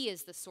 He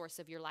is the source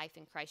of your life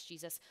in Christ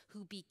Jesus,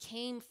 who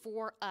became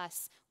for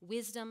us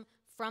wisdom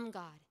from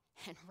God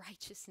and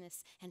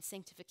righteousness and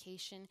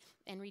sanctification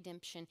and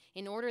redemption,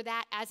 in order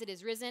that, as it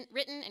is written,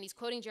 and he's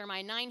quoting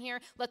Jeremiah 9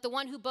 here, let the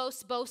one who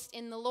boasts boast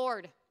in the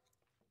Lord.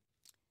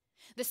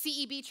 The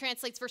CEB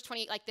translates verse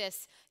 28 like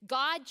this: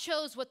 God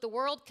chose what the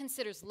world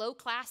considers low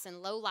class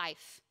and low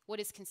life,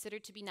 what is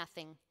considered to be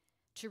nothing,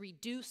 to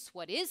reduce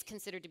what is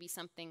considered to be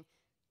something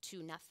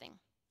to nothing.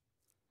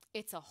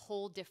 It's a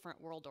whole different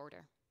world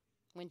order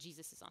when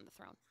Jesus is on the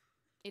throne.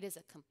 It is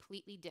a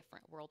completely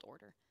different world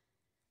order.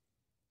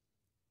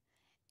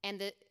 And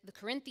the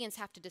Corinthians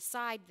have to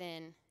decide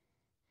then,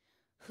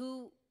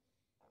 who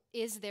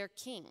is their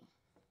king?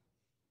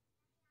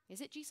 Is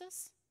it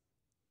Jesus?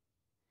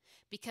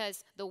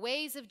 Because the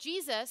ways of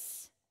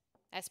Jesus,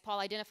 as Paul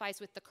identifies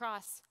with the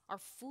cross, are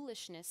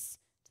foolishness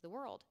to the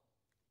world.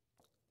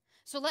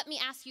 So let me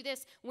ask you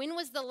this. When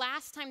was the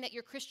last time that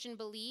your Christian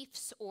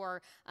beliefs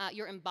or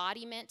your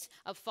embodiment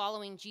of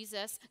following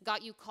Jesus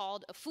got you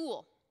called a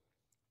fool?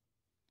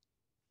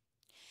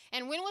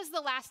 And when was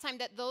the last time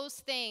that those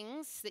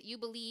things that you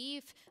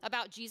believe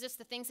about Jesus,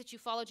 the things that you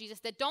follow Jesus,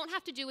 that don't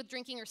have to do with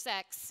drinking or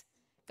sex,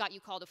 got you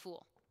called a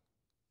fool?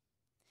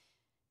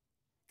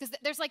 Because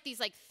there's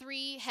these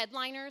 3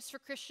 headliners for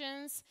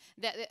Christians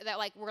that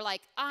were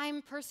like,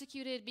 I'm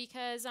persecuted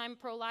because I'm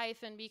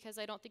pro-life, and because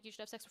I don't think you should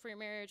have sex before your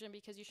marriage, and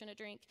because you shouldn't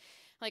drink.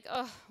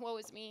 Oh, woe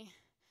is me.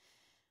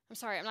 I'm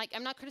sorry.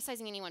 I'm not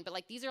criticizing anyone, but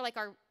these are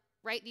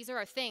these are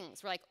our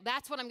things. We're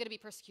that's what I'm going to be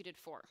persecuted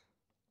for.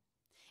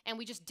 And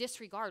we just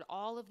disregard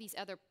all of these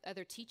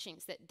other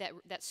teachings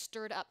that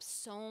stirred up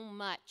so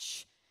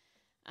much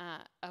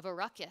of a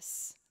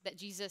ruckus that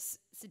Jesus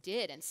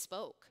did and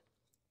spoke.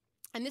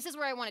 And this is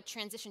where I want to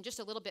transition just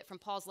a little bit from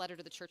Paul's letter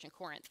to the church in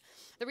Corinth.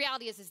 The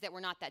reality is that we're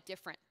not that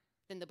different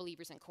than the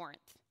believers in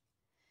Corinth.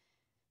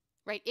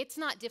 Right? It's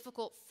not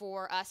difficult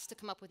for us to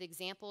come up with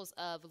examples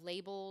of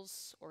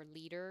labels or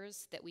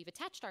leaders that we've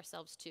attached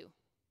ourselves to,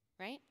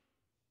 right?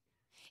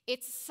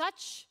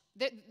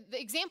 The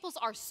examples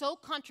are so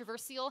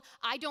controversial,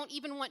 I don't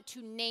even want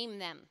to name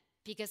them,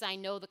 because I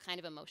know the kind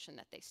of emotion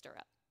that they stir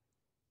up,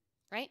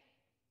 right?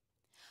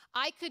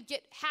 I could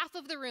get half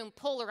of the room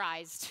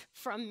polarized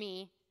from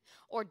me,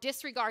 or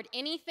disregard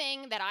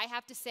anything that I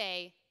have to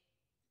say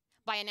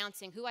by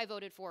announcing who I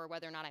voted for or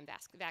whether or not I'm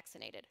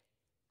vaccinated,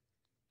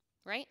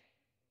 right?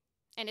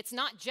 And it's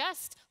not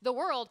just the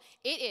world,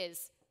 it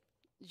is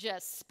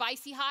just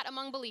spicy hot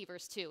among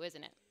believers too,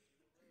 isn't it?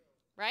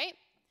 Right?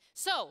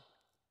 So,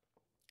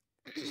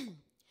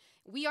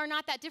 we are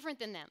not that different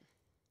than them.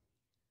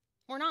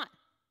 We're not.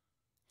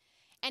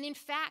 And in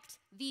fact,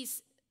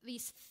 these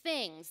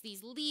things,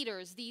 these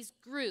leaders, these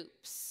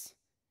groups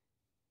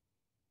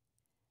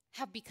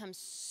have become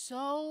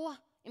so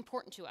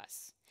important to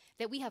us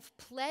that we have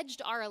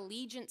pledged our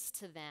allegiance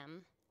to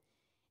them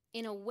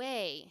in a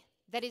way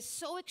that is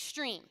so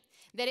extreme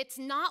that it's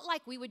not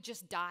like we would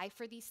just die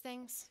for these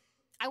things.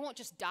 I won't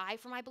just die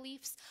for my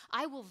beliefs.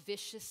 I will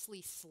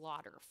viciously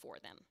slaughter for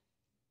them.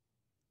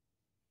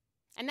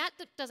 And that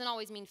doesn't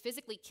always mean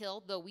physically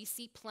kill, though we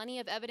see plenty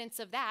of evidence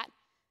of that,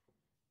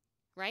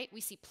 right?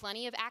 We see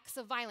plenty of acts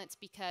of violence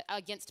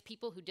against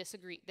people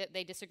that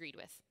they disagreed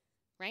with,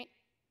 right?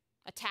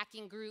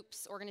 Attacking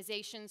groups,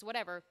 organizations,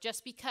 whatever,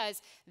 just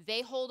because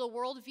they hold a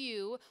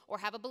worldview or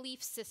have a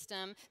belief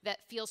system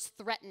that feels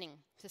threatening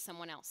to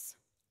someone else.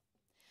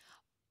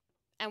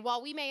 And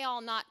while we may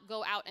all not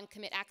go out and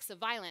commit acts of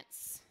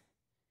violence,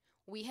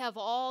 we have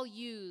all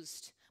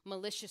used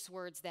malicious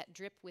words that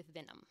drip with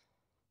venom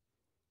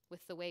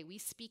with the way we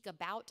speak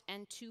about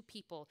and to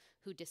people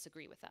who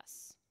disagree with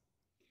us.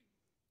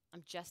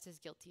 I'm just as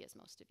guilty as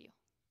most of you.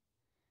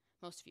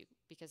 Most of you,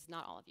 because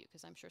not all of you,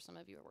 because I'm sure some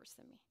of you are worse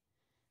than me.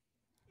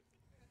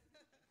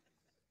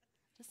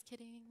 Just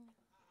kidding.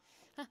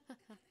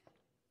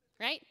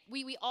 Right?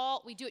 We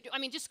do it. I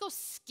mean, just go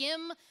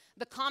skim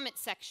the comment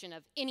section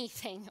of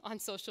anything on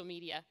social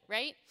media,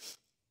 right?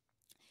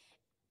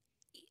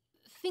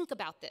 Think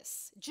about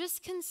this.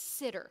 Just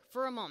consider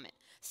for a moment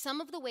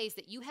some of the ways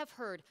that you have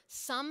heard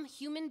some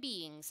human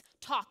beings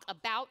talk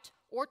about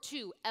or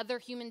to other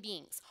human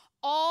beings,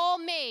 all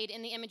made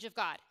in the image of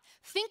God.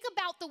 Think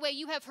about the way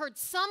you have heard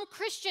some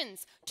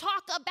Christians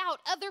talk about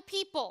other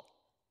people,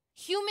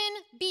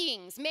 human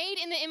beings made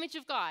in the image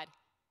of God.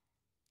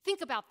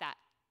 Think about that.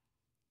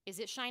 Is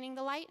it shining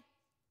the light?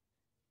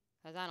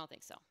 Because I don't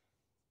think so.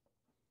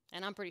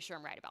 And I'm pretty sure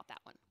I'm right about that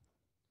one.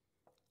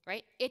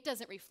 Right? It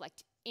doesn't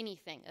reflect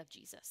anything of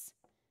Jesus.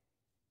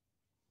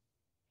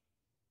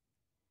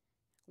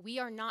 We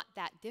are not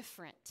that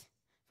different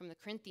from the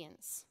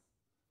Corinthians.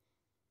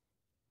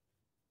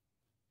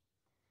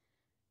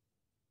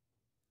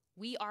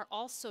 We are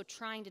also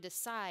trying to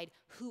decide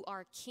who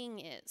our king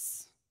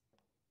is.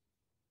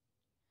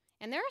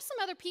 And there are some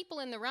other people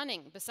in the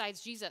running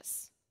besides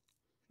Jesus.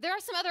 There are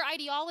some other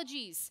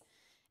ideologies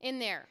in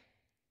there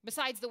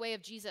besides the way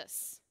of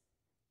Jesus.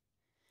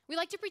 We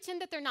like to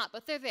pretend that they're not,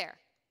 but they're there.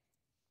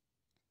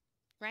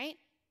 Right?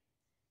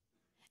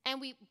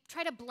 And we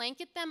try to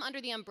blanket them under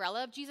the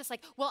umbrella of Jesus,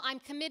 like, well, I'm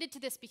committed to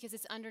this because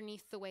it's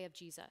underneath the way of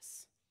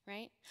Jesus.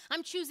 Right?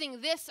 I'm choosing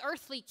this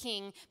earthly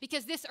king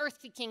because this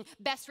earthly king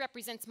best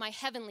represents my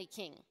heavenly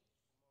king.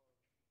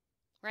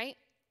 Right?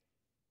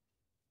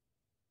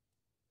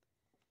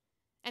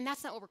 And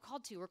that's not what we're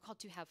called to. We're called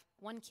to have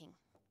one king.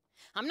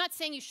 I'm not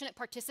saying you shouldn't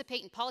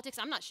participate in politics.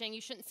 I'm not saying you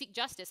shouldn't seek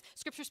justice.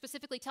 Scripture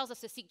specifically tells us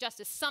to seek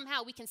justice.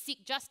 Somehow we can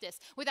seek justice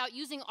without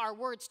using our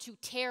words to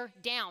tear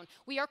down.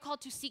 We are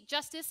called to seek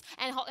justice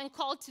and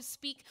called to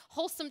speak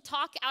wholesome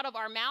talk out of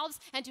our mouths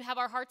and to have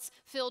our hearts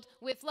filled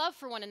with love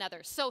for one another.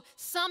 So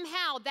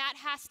somehow that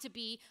has to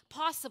be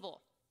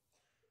possible.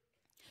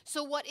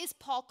 So what is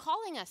Paul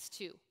calling us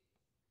to?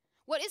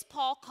 What is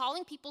Paul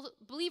calling people,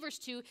 believers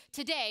to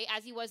today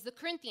as he was the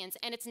Corinthians?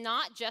 And it's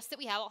not just that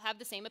we all have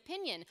the same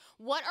opinion.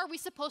 What are we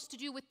supposed to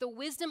do with the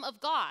wisdom of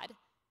God,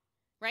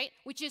 right?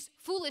 Which is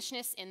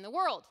foolishness in the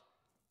world.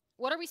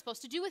 What are we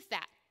supposed to do with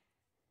that?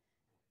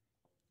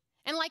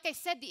 And like I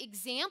said, the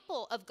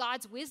example of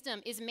God's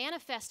wisdom is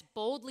manifest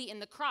boldly in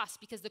the cross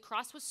because the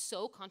cross was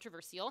so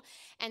controversial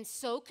and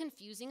so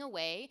confusing a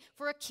way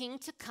for a king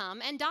to come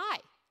and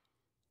die.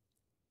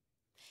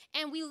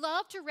 And we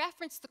love to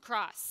reference the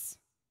cross.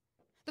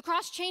 The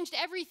cross changed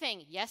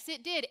everything. Yes,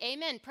 it did.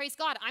 Amen. Praise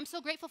God. I'm so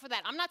grateful for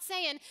that. I'm not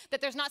saying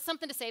that there's not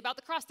something to say about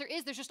the cross. There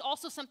is. There's just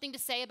also something to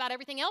say about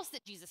everything else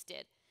that Jesus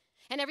did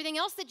and everything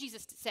else that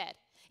Jesus said.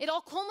 It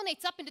all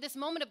culminates up into this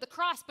moment of the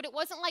cross, but it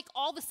wasn't like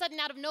all of a sudden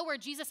out of nowhere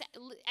Jesus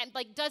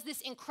does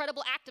this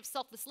incredible act of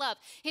selfless love.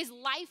 His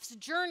life's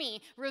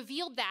journey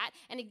revealed that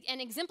and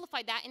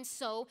exemplified that in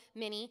so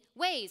many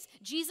ways.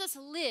 Jesus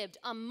lived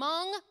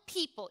among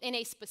people in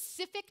a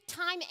specific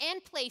time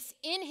and place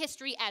in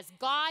history as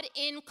God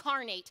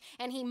incarnate,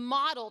 and he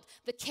modeled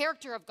the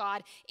character of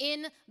God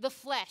in the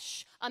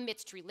flesh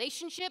amidst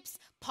relationships,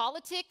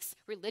 politics,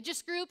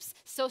 religious groups,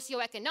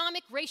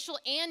 socioeconomic, racial,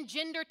 and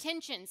gender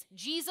tensions.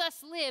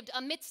 Jesus lived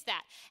amidst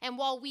that. And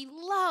while we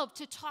love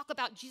to talk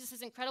about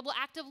Jesus' incredible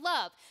act of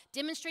love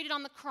demonstrated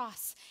on the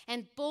cross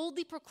and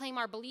boldly proclaim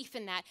our belief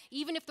in that,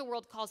 even if the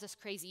world calls us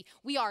crazy,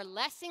 we are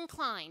less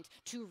inclined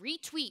to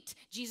retweet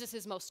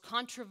Jesus' most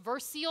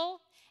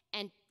controversial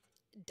and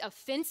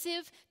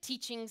offensive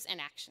teachings and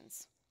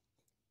actions.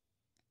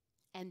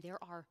 And there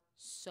are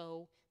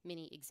so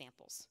many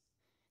examples.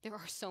 There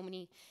are so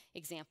many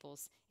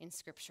examples in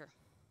Scripture.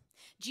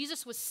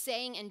 Jesus was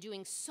saying and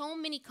doing so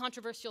many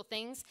controversial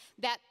things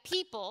that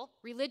people,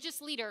 religious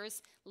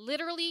leaders,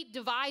 literally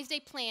devised a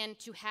plan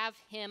to have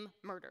him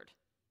murdered.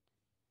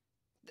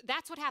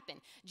 That's what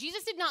happened.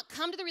 Jesus did not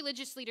come to the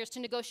religious leaders to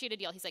negotiate a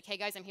deal. He's like, hey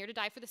guys, I'm here to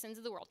die for the sins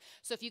of the world.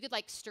 So if you could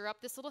stir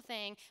up this little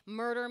thing,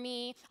 murder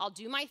me, I'll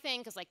do my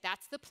thing because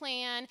that's the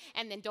plan.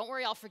 And then don't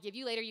worry, I'll forgive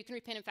you later. You can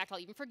repent. In fact, I'll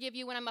even forgive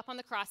you when I'm up on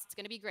the cross. It's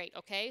going to be great,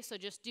 okay? So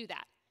just do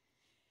that.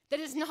 That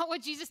is not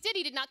what Jesus did.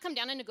 He did not come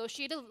down and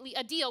negotiate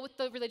a deal with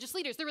the religious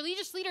leaders. The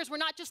religious leaders were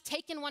not just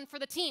taking one for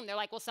the team. They're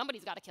like, well,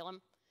 somebody's got to kill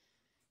him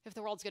if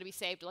the world's going to be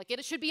saved.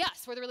 It should be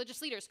us. We're the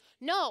religious leaders.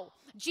 No,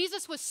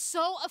 Jesus was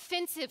so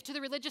offensive to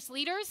the religious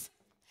leaders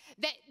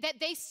that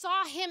they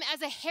saw him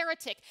as a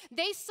heretic.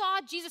 They saw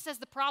Jesus as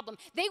the problem.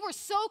 They were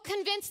so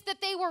convinced that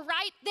they were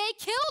right, they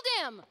killed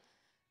him.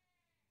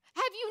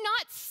 Have you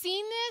not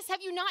seen this?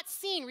 Have you not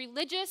seen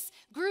religious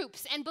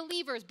groups and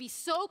believers be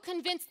so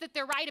convinced that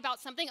they're right about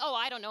something? Oh,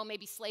 I don't know,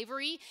 maybe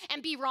slavery,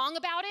 and be wrong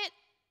about it?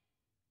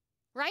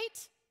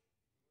 Right?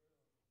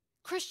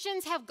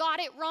 Christians have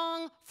got it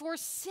wrong for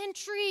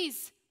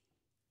centuries.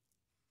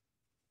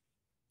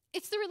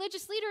 It's the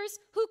religious leaders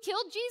who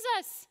killed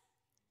Jesus.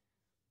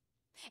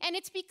 And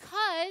it's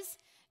because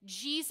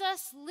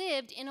Jesus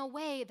lived in a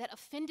way that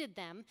offended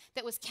them,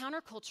 that was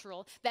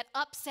countercultural, that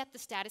upset the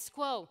status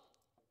quo.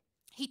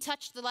 He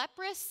touched the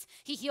leprous.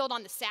 He healed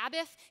on the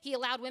Sabbath. He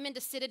allowed women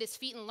to sit at his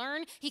feet and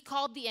learn. He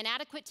called the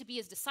inadequate to be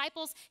his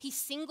disciples. He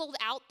singled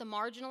out the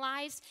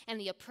marginalized and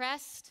the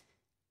oppressed.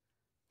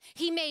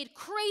 He made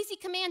crazy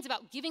commands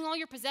about giving all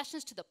your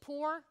possessions to the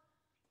poor,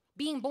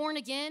 being born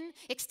again,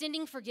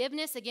 extending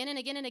forgiveness again and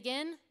again and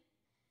again.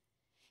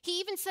 He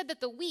even said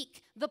that the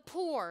weak, the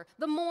poor,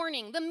 the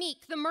mourning, the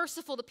meek, the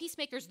merciful, the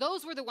peacemakers,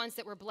 those were the ones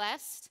that were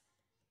blessed.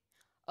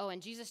 Oh,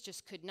 and Jesus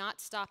just could not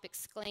stop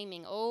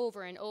exclaiming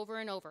over and over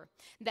and over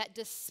that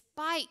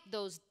despite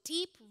those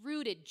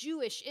deep-rooted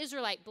Jewish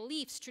Israelite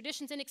beliefs,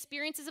 traditions, and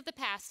experiences of the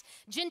past,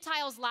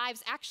 Gentiles'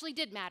 lives actually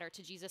did matter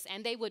to Jesus,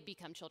 and they would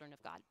become children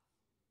of God.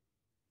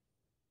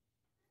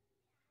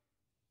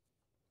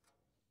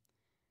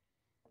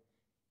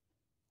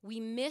 We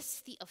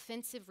miss the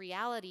offensive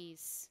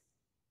realities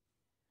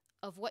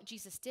of what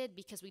Jesus did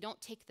because we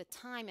don't take the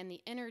time and the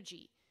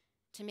energy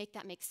to make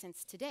that make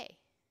sense today.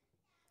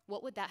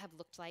 What would that have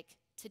looked like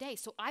today?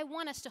 So I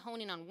want us to hone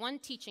in on one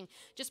teaching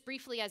just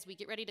briefly as we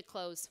get ready to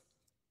close.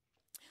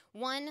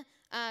 One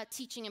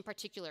teaching in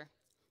particular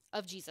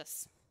of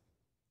Jesus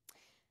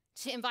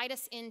to invite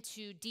us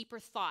into deeper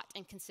thought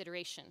and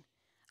consideration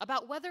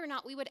about whether or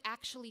not we would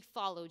actually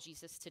follow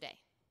Jesus today.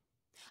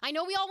 I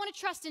know we all want to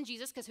trust in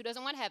Jesus because who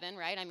doesn't want heaven,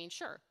 right? I mean,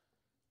 sure.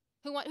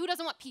 Who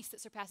doesn't want peace that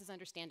surpasses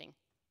understanding?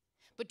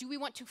 But do we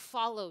want to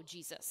follow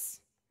Jesus?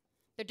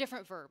 They're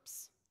different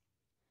verbs.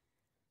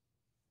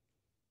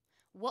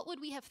 What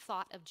would we have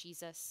thought of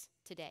Jesus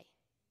today?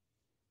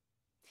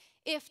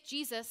 If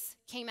Jesus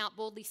came out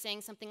boldly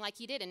saying something like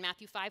he did in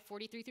Matthew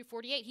 5:43 through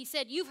 48, he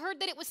said, "You've heard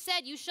that it was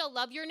said, you shall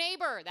love your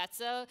neighbor." That's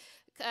a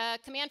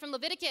command from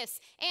Leviticus.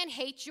 "And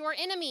hate your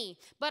enemy.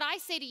 But I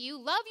say to you,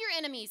 love your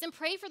enemies and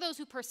pray for those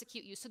who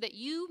persecute you, so that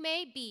you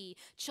may be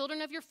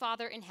children of your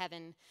Father in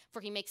heaven.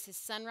 For he makes his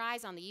sun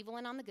rise on the evil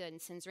and on the good,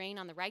 and sends rain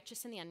on the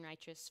righteous and the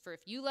unrighteous. For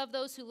if you love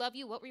those who love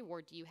you, what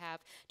reward do you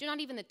have? Do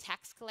not even the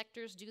tax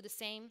collectors do the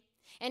same?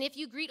 And if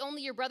you greet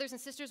only your brothers and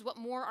sisters, what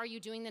more are you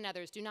doing than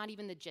others? Do not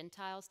even the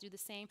Gentiles do the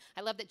same?"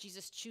 I love that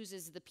Jesus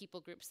chooses the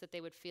people groups that they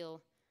would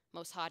feel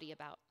most haughty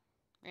about,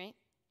 right?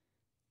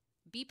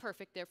 Be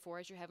perfect, therefore,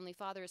 as your heavenly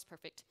Father is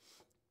perfect.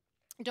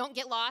 Don't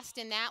get lost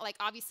in that. Like,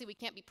 obviously, we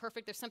can't be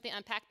perfect. There's something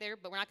unpacked there,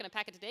 but we're not going to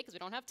unpack it today because we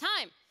don't have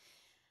time.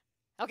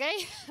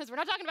 Okay? Because we're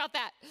not talking about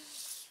that.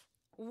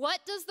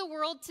 What does the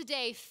world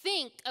today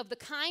think of the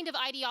kind of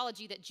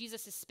ideology that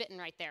Jesus is spitting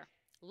right there?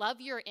 Love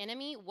your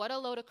enemy? What a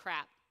load of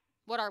crap.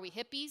 What are we,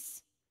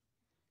 hippies?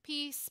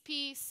 Peace,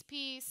 peace,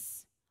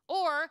 peace.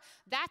 Or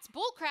that's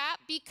bullcrap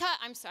because,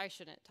 I'm sorry, I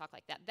shouldn't talk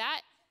like that.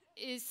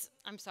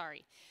 I'm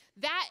sorry.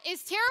 That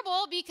is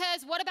terrible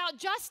because what about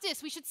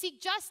justice? We should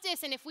seek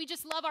justice. And if we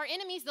just love our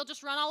enemies, they'll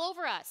just run all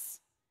over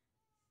us.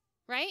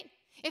 Right?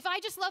 If I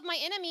just love my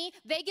enemy,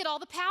 they get all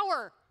the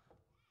power.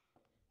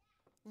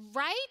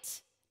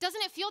 Right?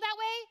 Doesn't it feel that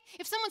way?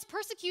 If someone's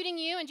persecuting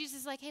you and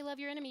Jesus is like, "Hey, love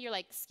your enemy," you're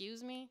like,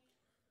 "Excuse me?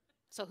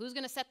 So who's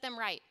going to set them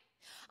right?"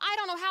 I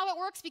don't know how it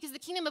works because the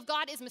kingdom of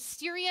God is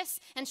mysterious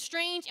and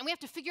strange, and we have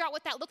to figure out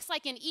what that looks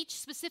like in each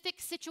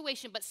specific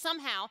situation. But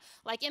somehow,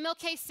 like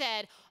MLK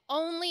said,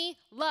 only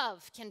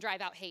love can drive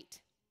out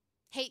hate.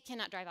 Hate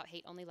cannot drive out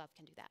hate. Only love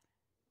can do that.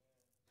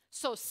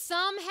 So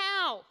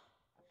somehow,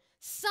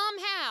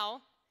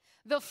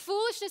 the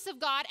foolishness of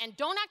God, and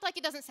don't act like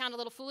it doesn't sound a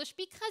little foolish,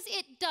 because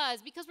it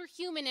does, because we're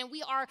human and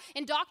we are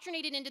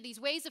indoctrinated into these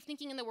ways of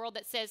thinking in the world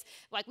that says,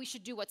 like, we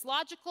should do what's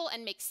logical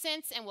and makes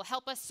sense and will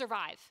help us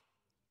survive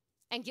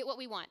and get what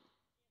we want.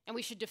 And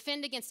we should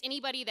defend against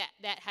anybody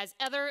that has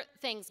other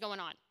things going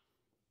on,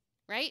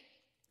 right?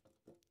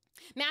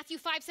 Matthew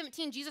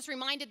 5:17, Jesus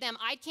reminded them,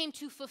 "I came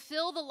to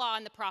fulfill the law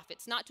and the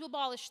prophets, not to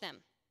abolish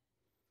them."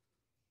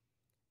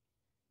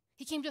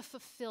 He came to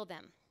fulfill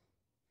them,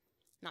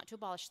 not to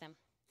abolish them.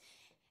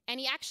 And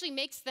he actually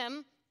makes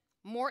them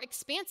more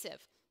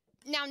expansive.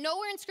 Now,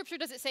 nowhere in Scripture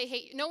does it say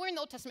hate. Nowhere in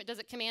the Old Testament does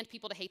it command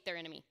people to hate their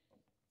enemy.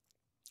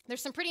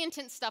 There's some pretty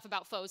intense stuff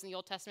about foes in the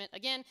Old Testament.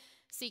 Again,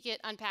 seek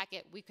it, unpack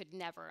it. We could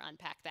never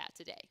unpack that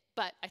today.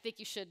 But I think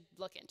you should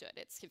look into it.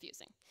 It's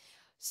confusing.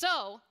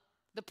 So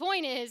the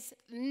point is,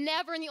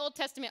 never in the Old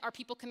Testament are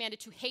people commanded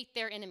to hate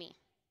their enemy.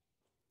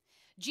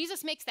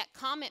 Jesus makes that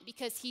comment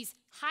because he's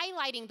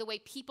highlighting the way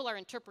people are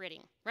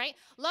interpreting, right?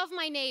 Love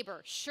my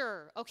neighbor,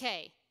 sure,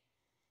 okay.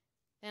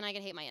 Then I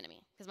can hate my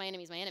enemy because my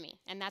enemy is my enemy.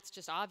 And that's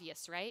just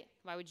obvious, right?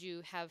 Why would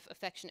you have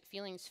affectionate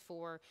feelings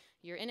for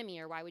your enemy,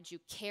 or why would you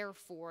care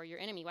for your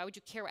enemy? Why would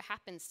you care what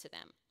happens to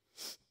them?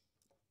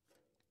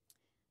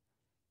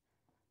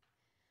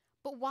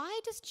 But why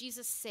does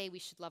Jesus say we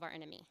should love our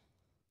enemy?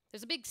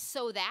 There's a big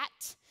 "so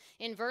that"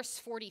 in verse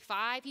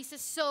 45. He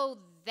says, "So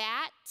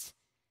that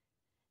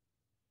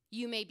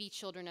you may be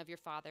children of your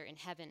Father in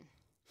heaven."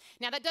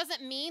 Now, that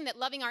doesn't mean that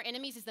loving our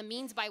enemies is the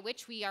means by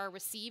which we are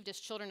received as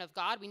children of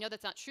God. We know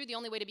that's not true. The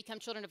only way to become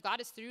children of God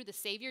is through the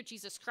Savior,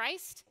 Jesus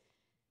Christ.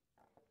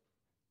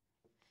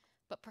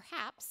 But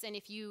perhaps, and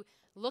if you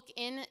look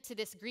into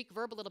this Greek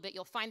verb a little bit,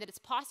 you'll find that it's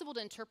possible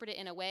to interpret it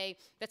in a way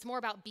that's more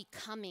about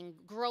becoming,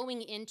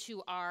 growing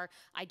into our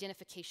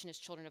identification as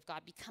children of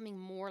God, becoming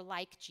more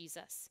like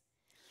Jesus.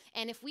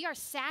 And if we are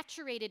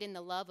saturated in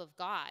the love of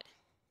God,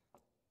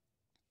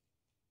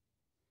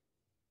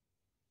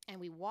 and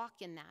we walk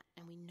in that,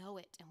 and we know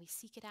it, and we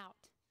seek it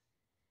out,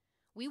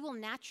 we will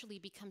naturally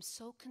become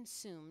so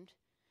consumed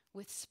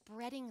with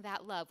spreading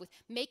that love, with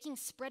making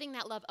spreading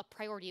that love a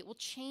priority. It will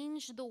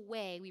change the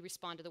way we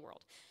respond to the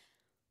world.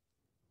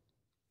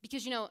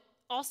 Because,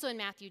 also in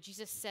Matthew,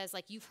 Jesus says,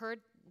 like, you've heard,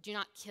 do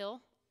not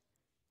kill,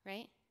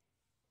 right?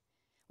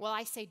 Well,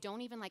 I say,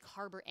 don't even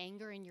harbor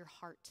anger in your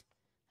heart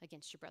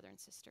against your brother and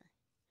sister.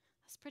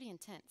 That's pretty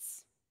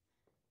intense.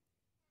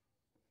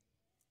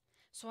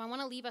 So I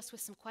want to leave us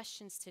with some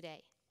questions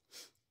today.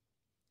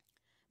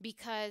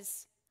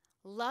 Because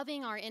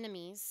loving our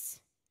enemies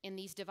in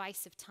these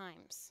divisive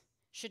times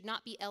should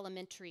not be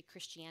elementary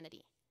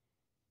Christianity.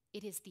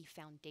 It is the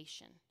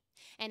foundation.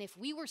 And if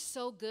we were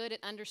so good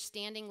at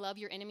understanding love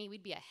your enemy,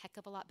 we'd be a heck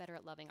of a lot better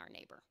at loving our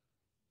neighbor.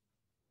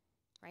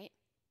 Right?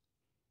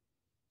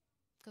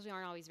 Because we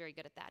aren't always very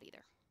good at that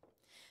either.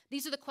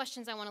 These are the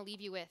questions I want to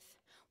leave you with.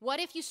 What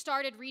if you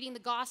started reading the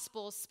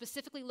Gospels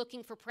specifically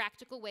looking for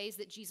practical ways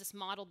that Jesus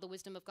modeled the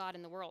wisdom of God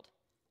in the world?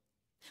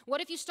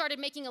 What if you started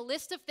making a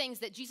list of things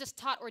that Jesus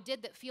taught or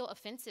did that feel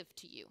offensive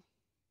to you?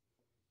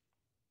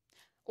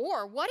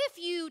 Or what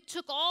if you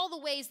took all the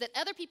ways that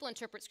other people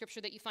interpret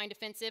Scripture that you find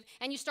offensive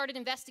and you started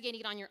investigating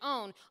it on your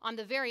own on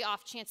the very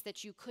off chance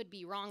that you could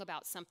be wrong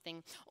about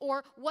something?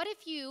 Or what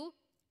if you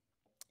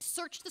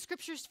searched the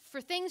Scriptures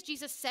for things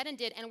Jesus said and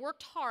did and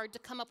worked hard to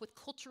come up with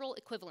cultural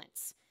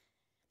equivalents?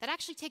 That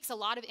actually takes a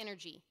lot of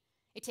energy.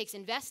 It takes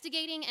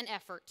investigating and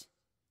effort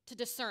to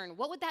discern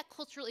what would that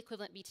cultural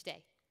equivalent be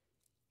today.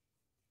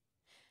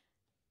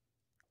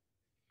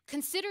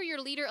 Consider your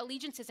leader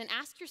allegiances and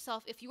ask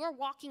yourself if you are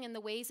walking in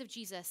the ways of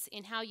Jesus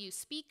in how you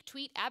speak,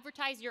 tweet,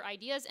 advertise your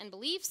ideas and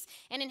beliefs,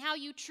 and in how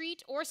you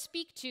treat or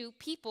speak to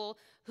people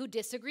who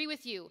disagree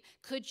with you.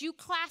 Could you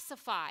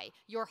classify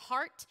your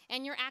heart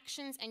and your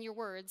actions and your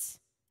words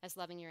as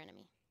loving your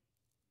enemy?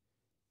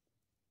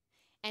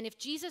 And if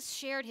Jesus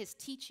shared his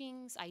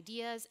teachings,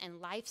 ideas,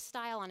 and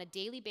lifestyle on a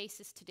daily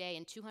basis today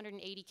in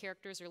 280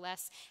 characters or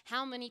less,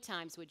 how many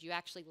times would you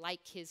actually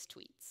like his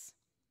tweets?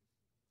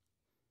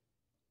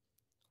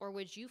 Or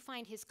would you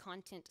find his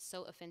content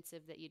so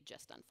offensive that you'd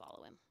just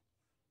unfollow him?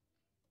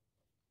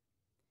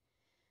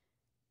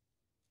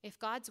 If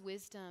God's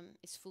wisdom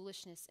is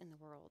foolishness in the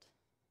world,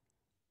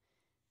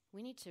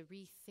 we need to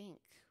rethink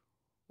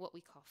what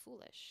we call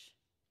foolish.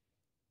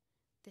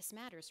 This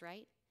matters,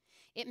 right?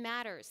 It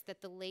matters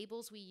that the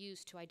labels we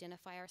use to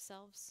identify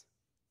ourselves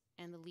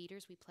and the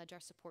leaders we pledge our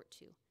support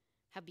to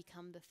have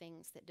become the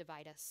things that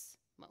divide us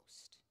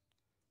most.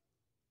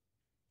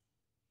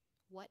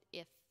 What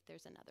if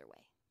there's another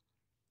way?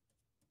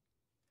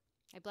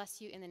 I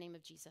bless you in the name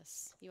of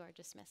Jesus. You are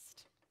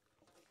dismissed.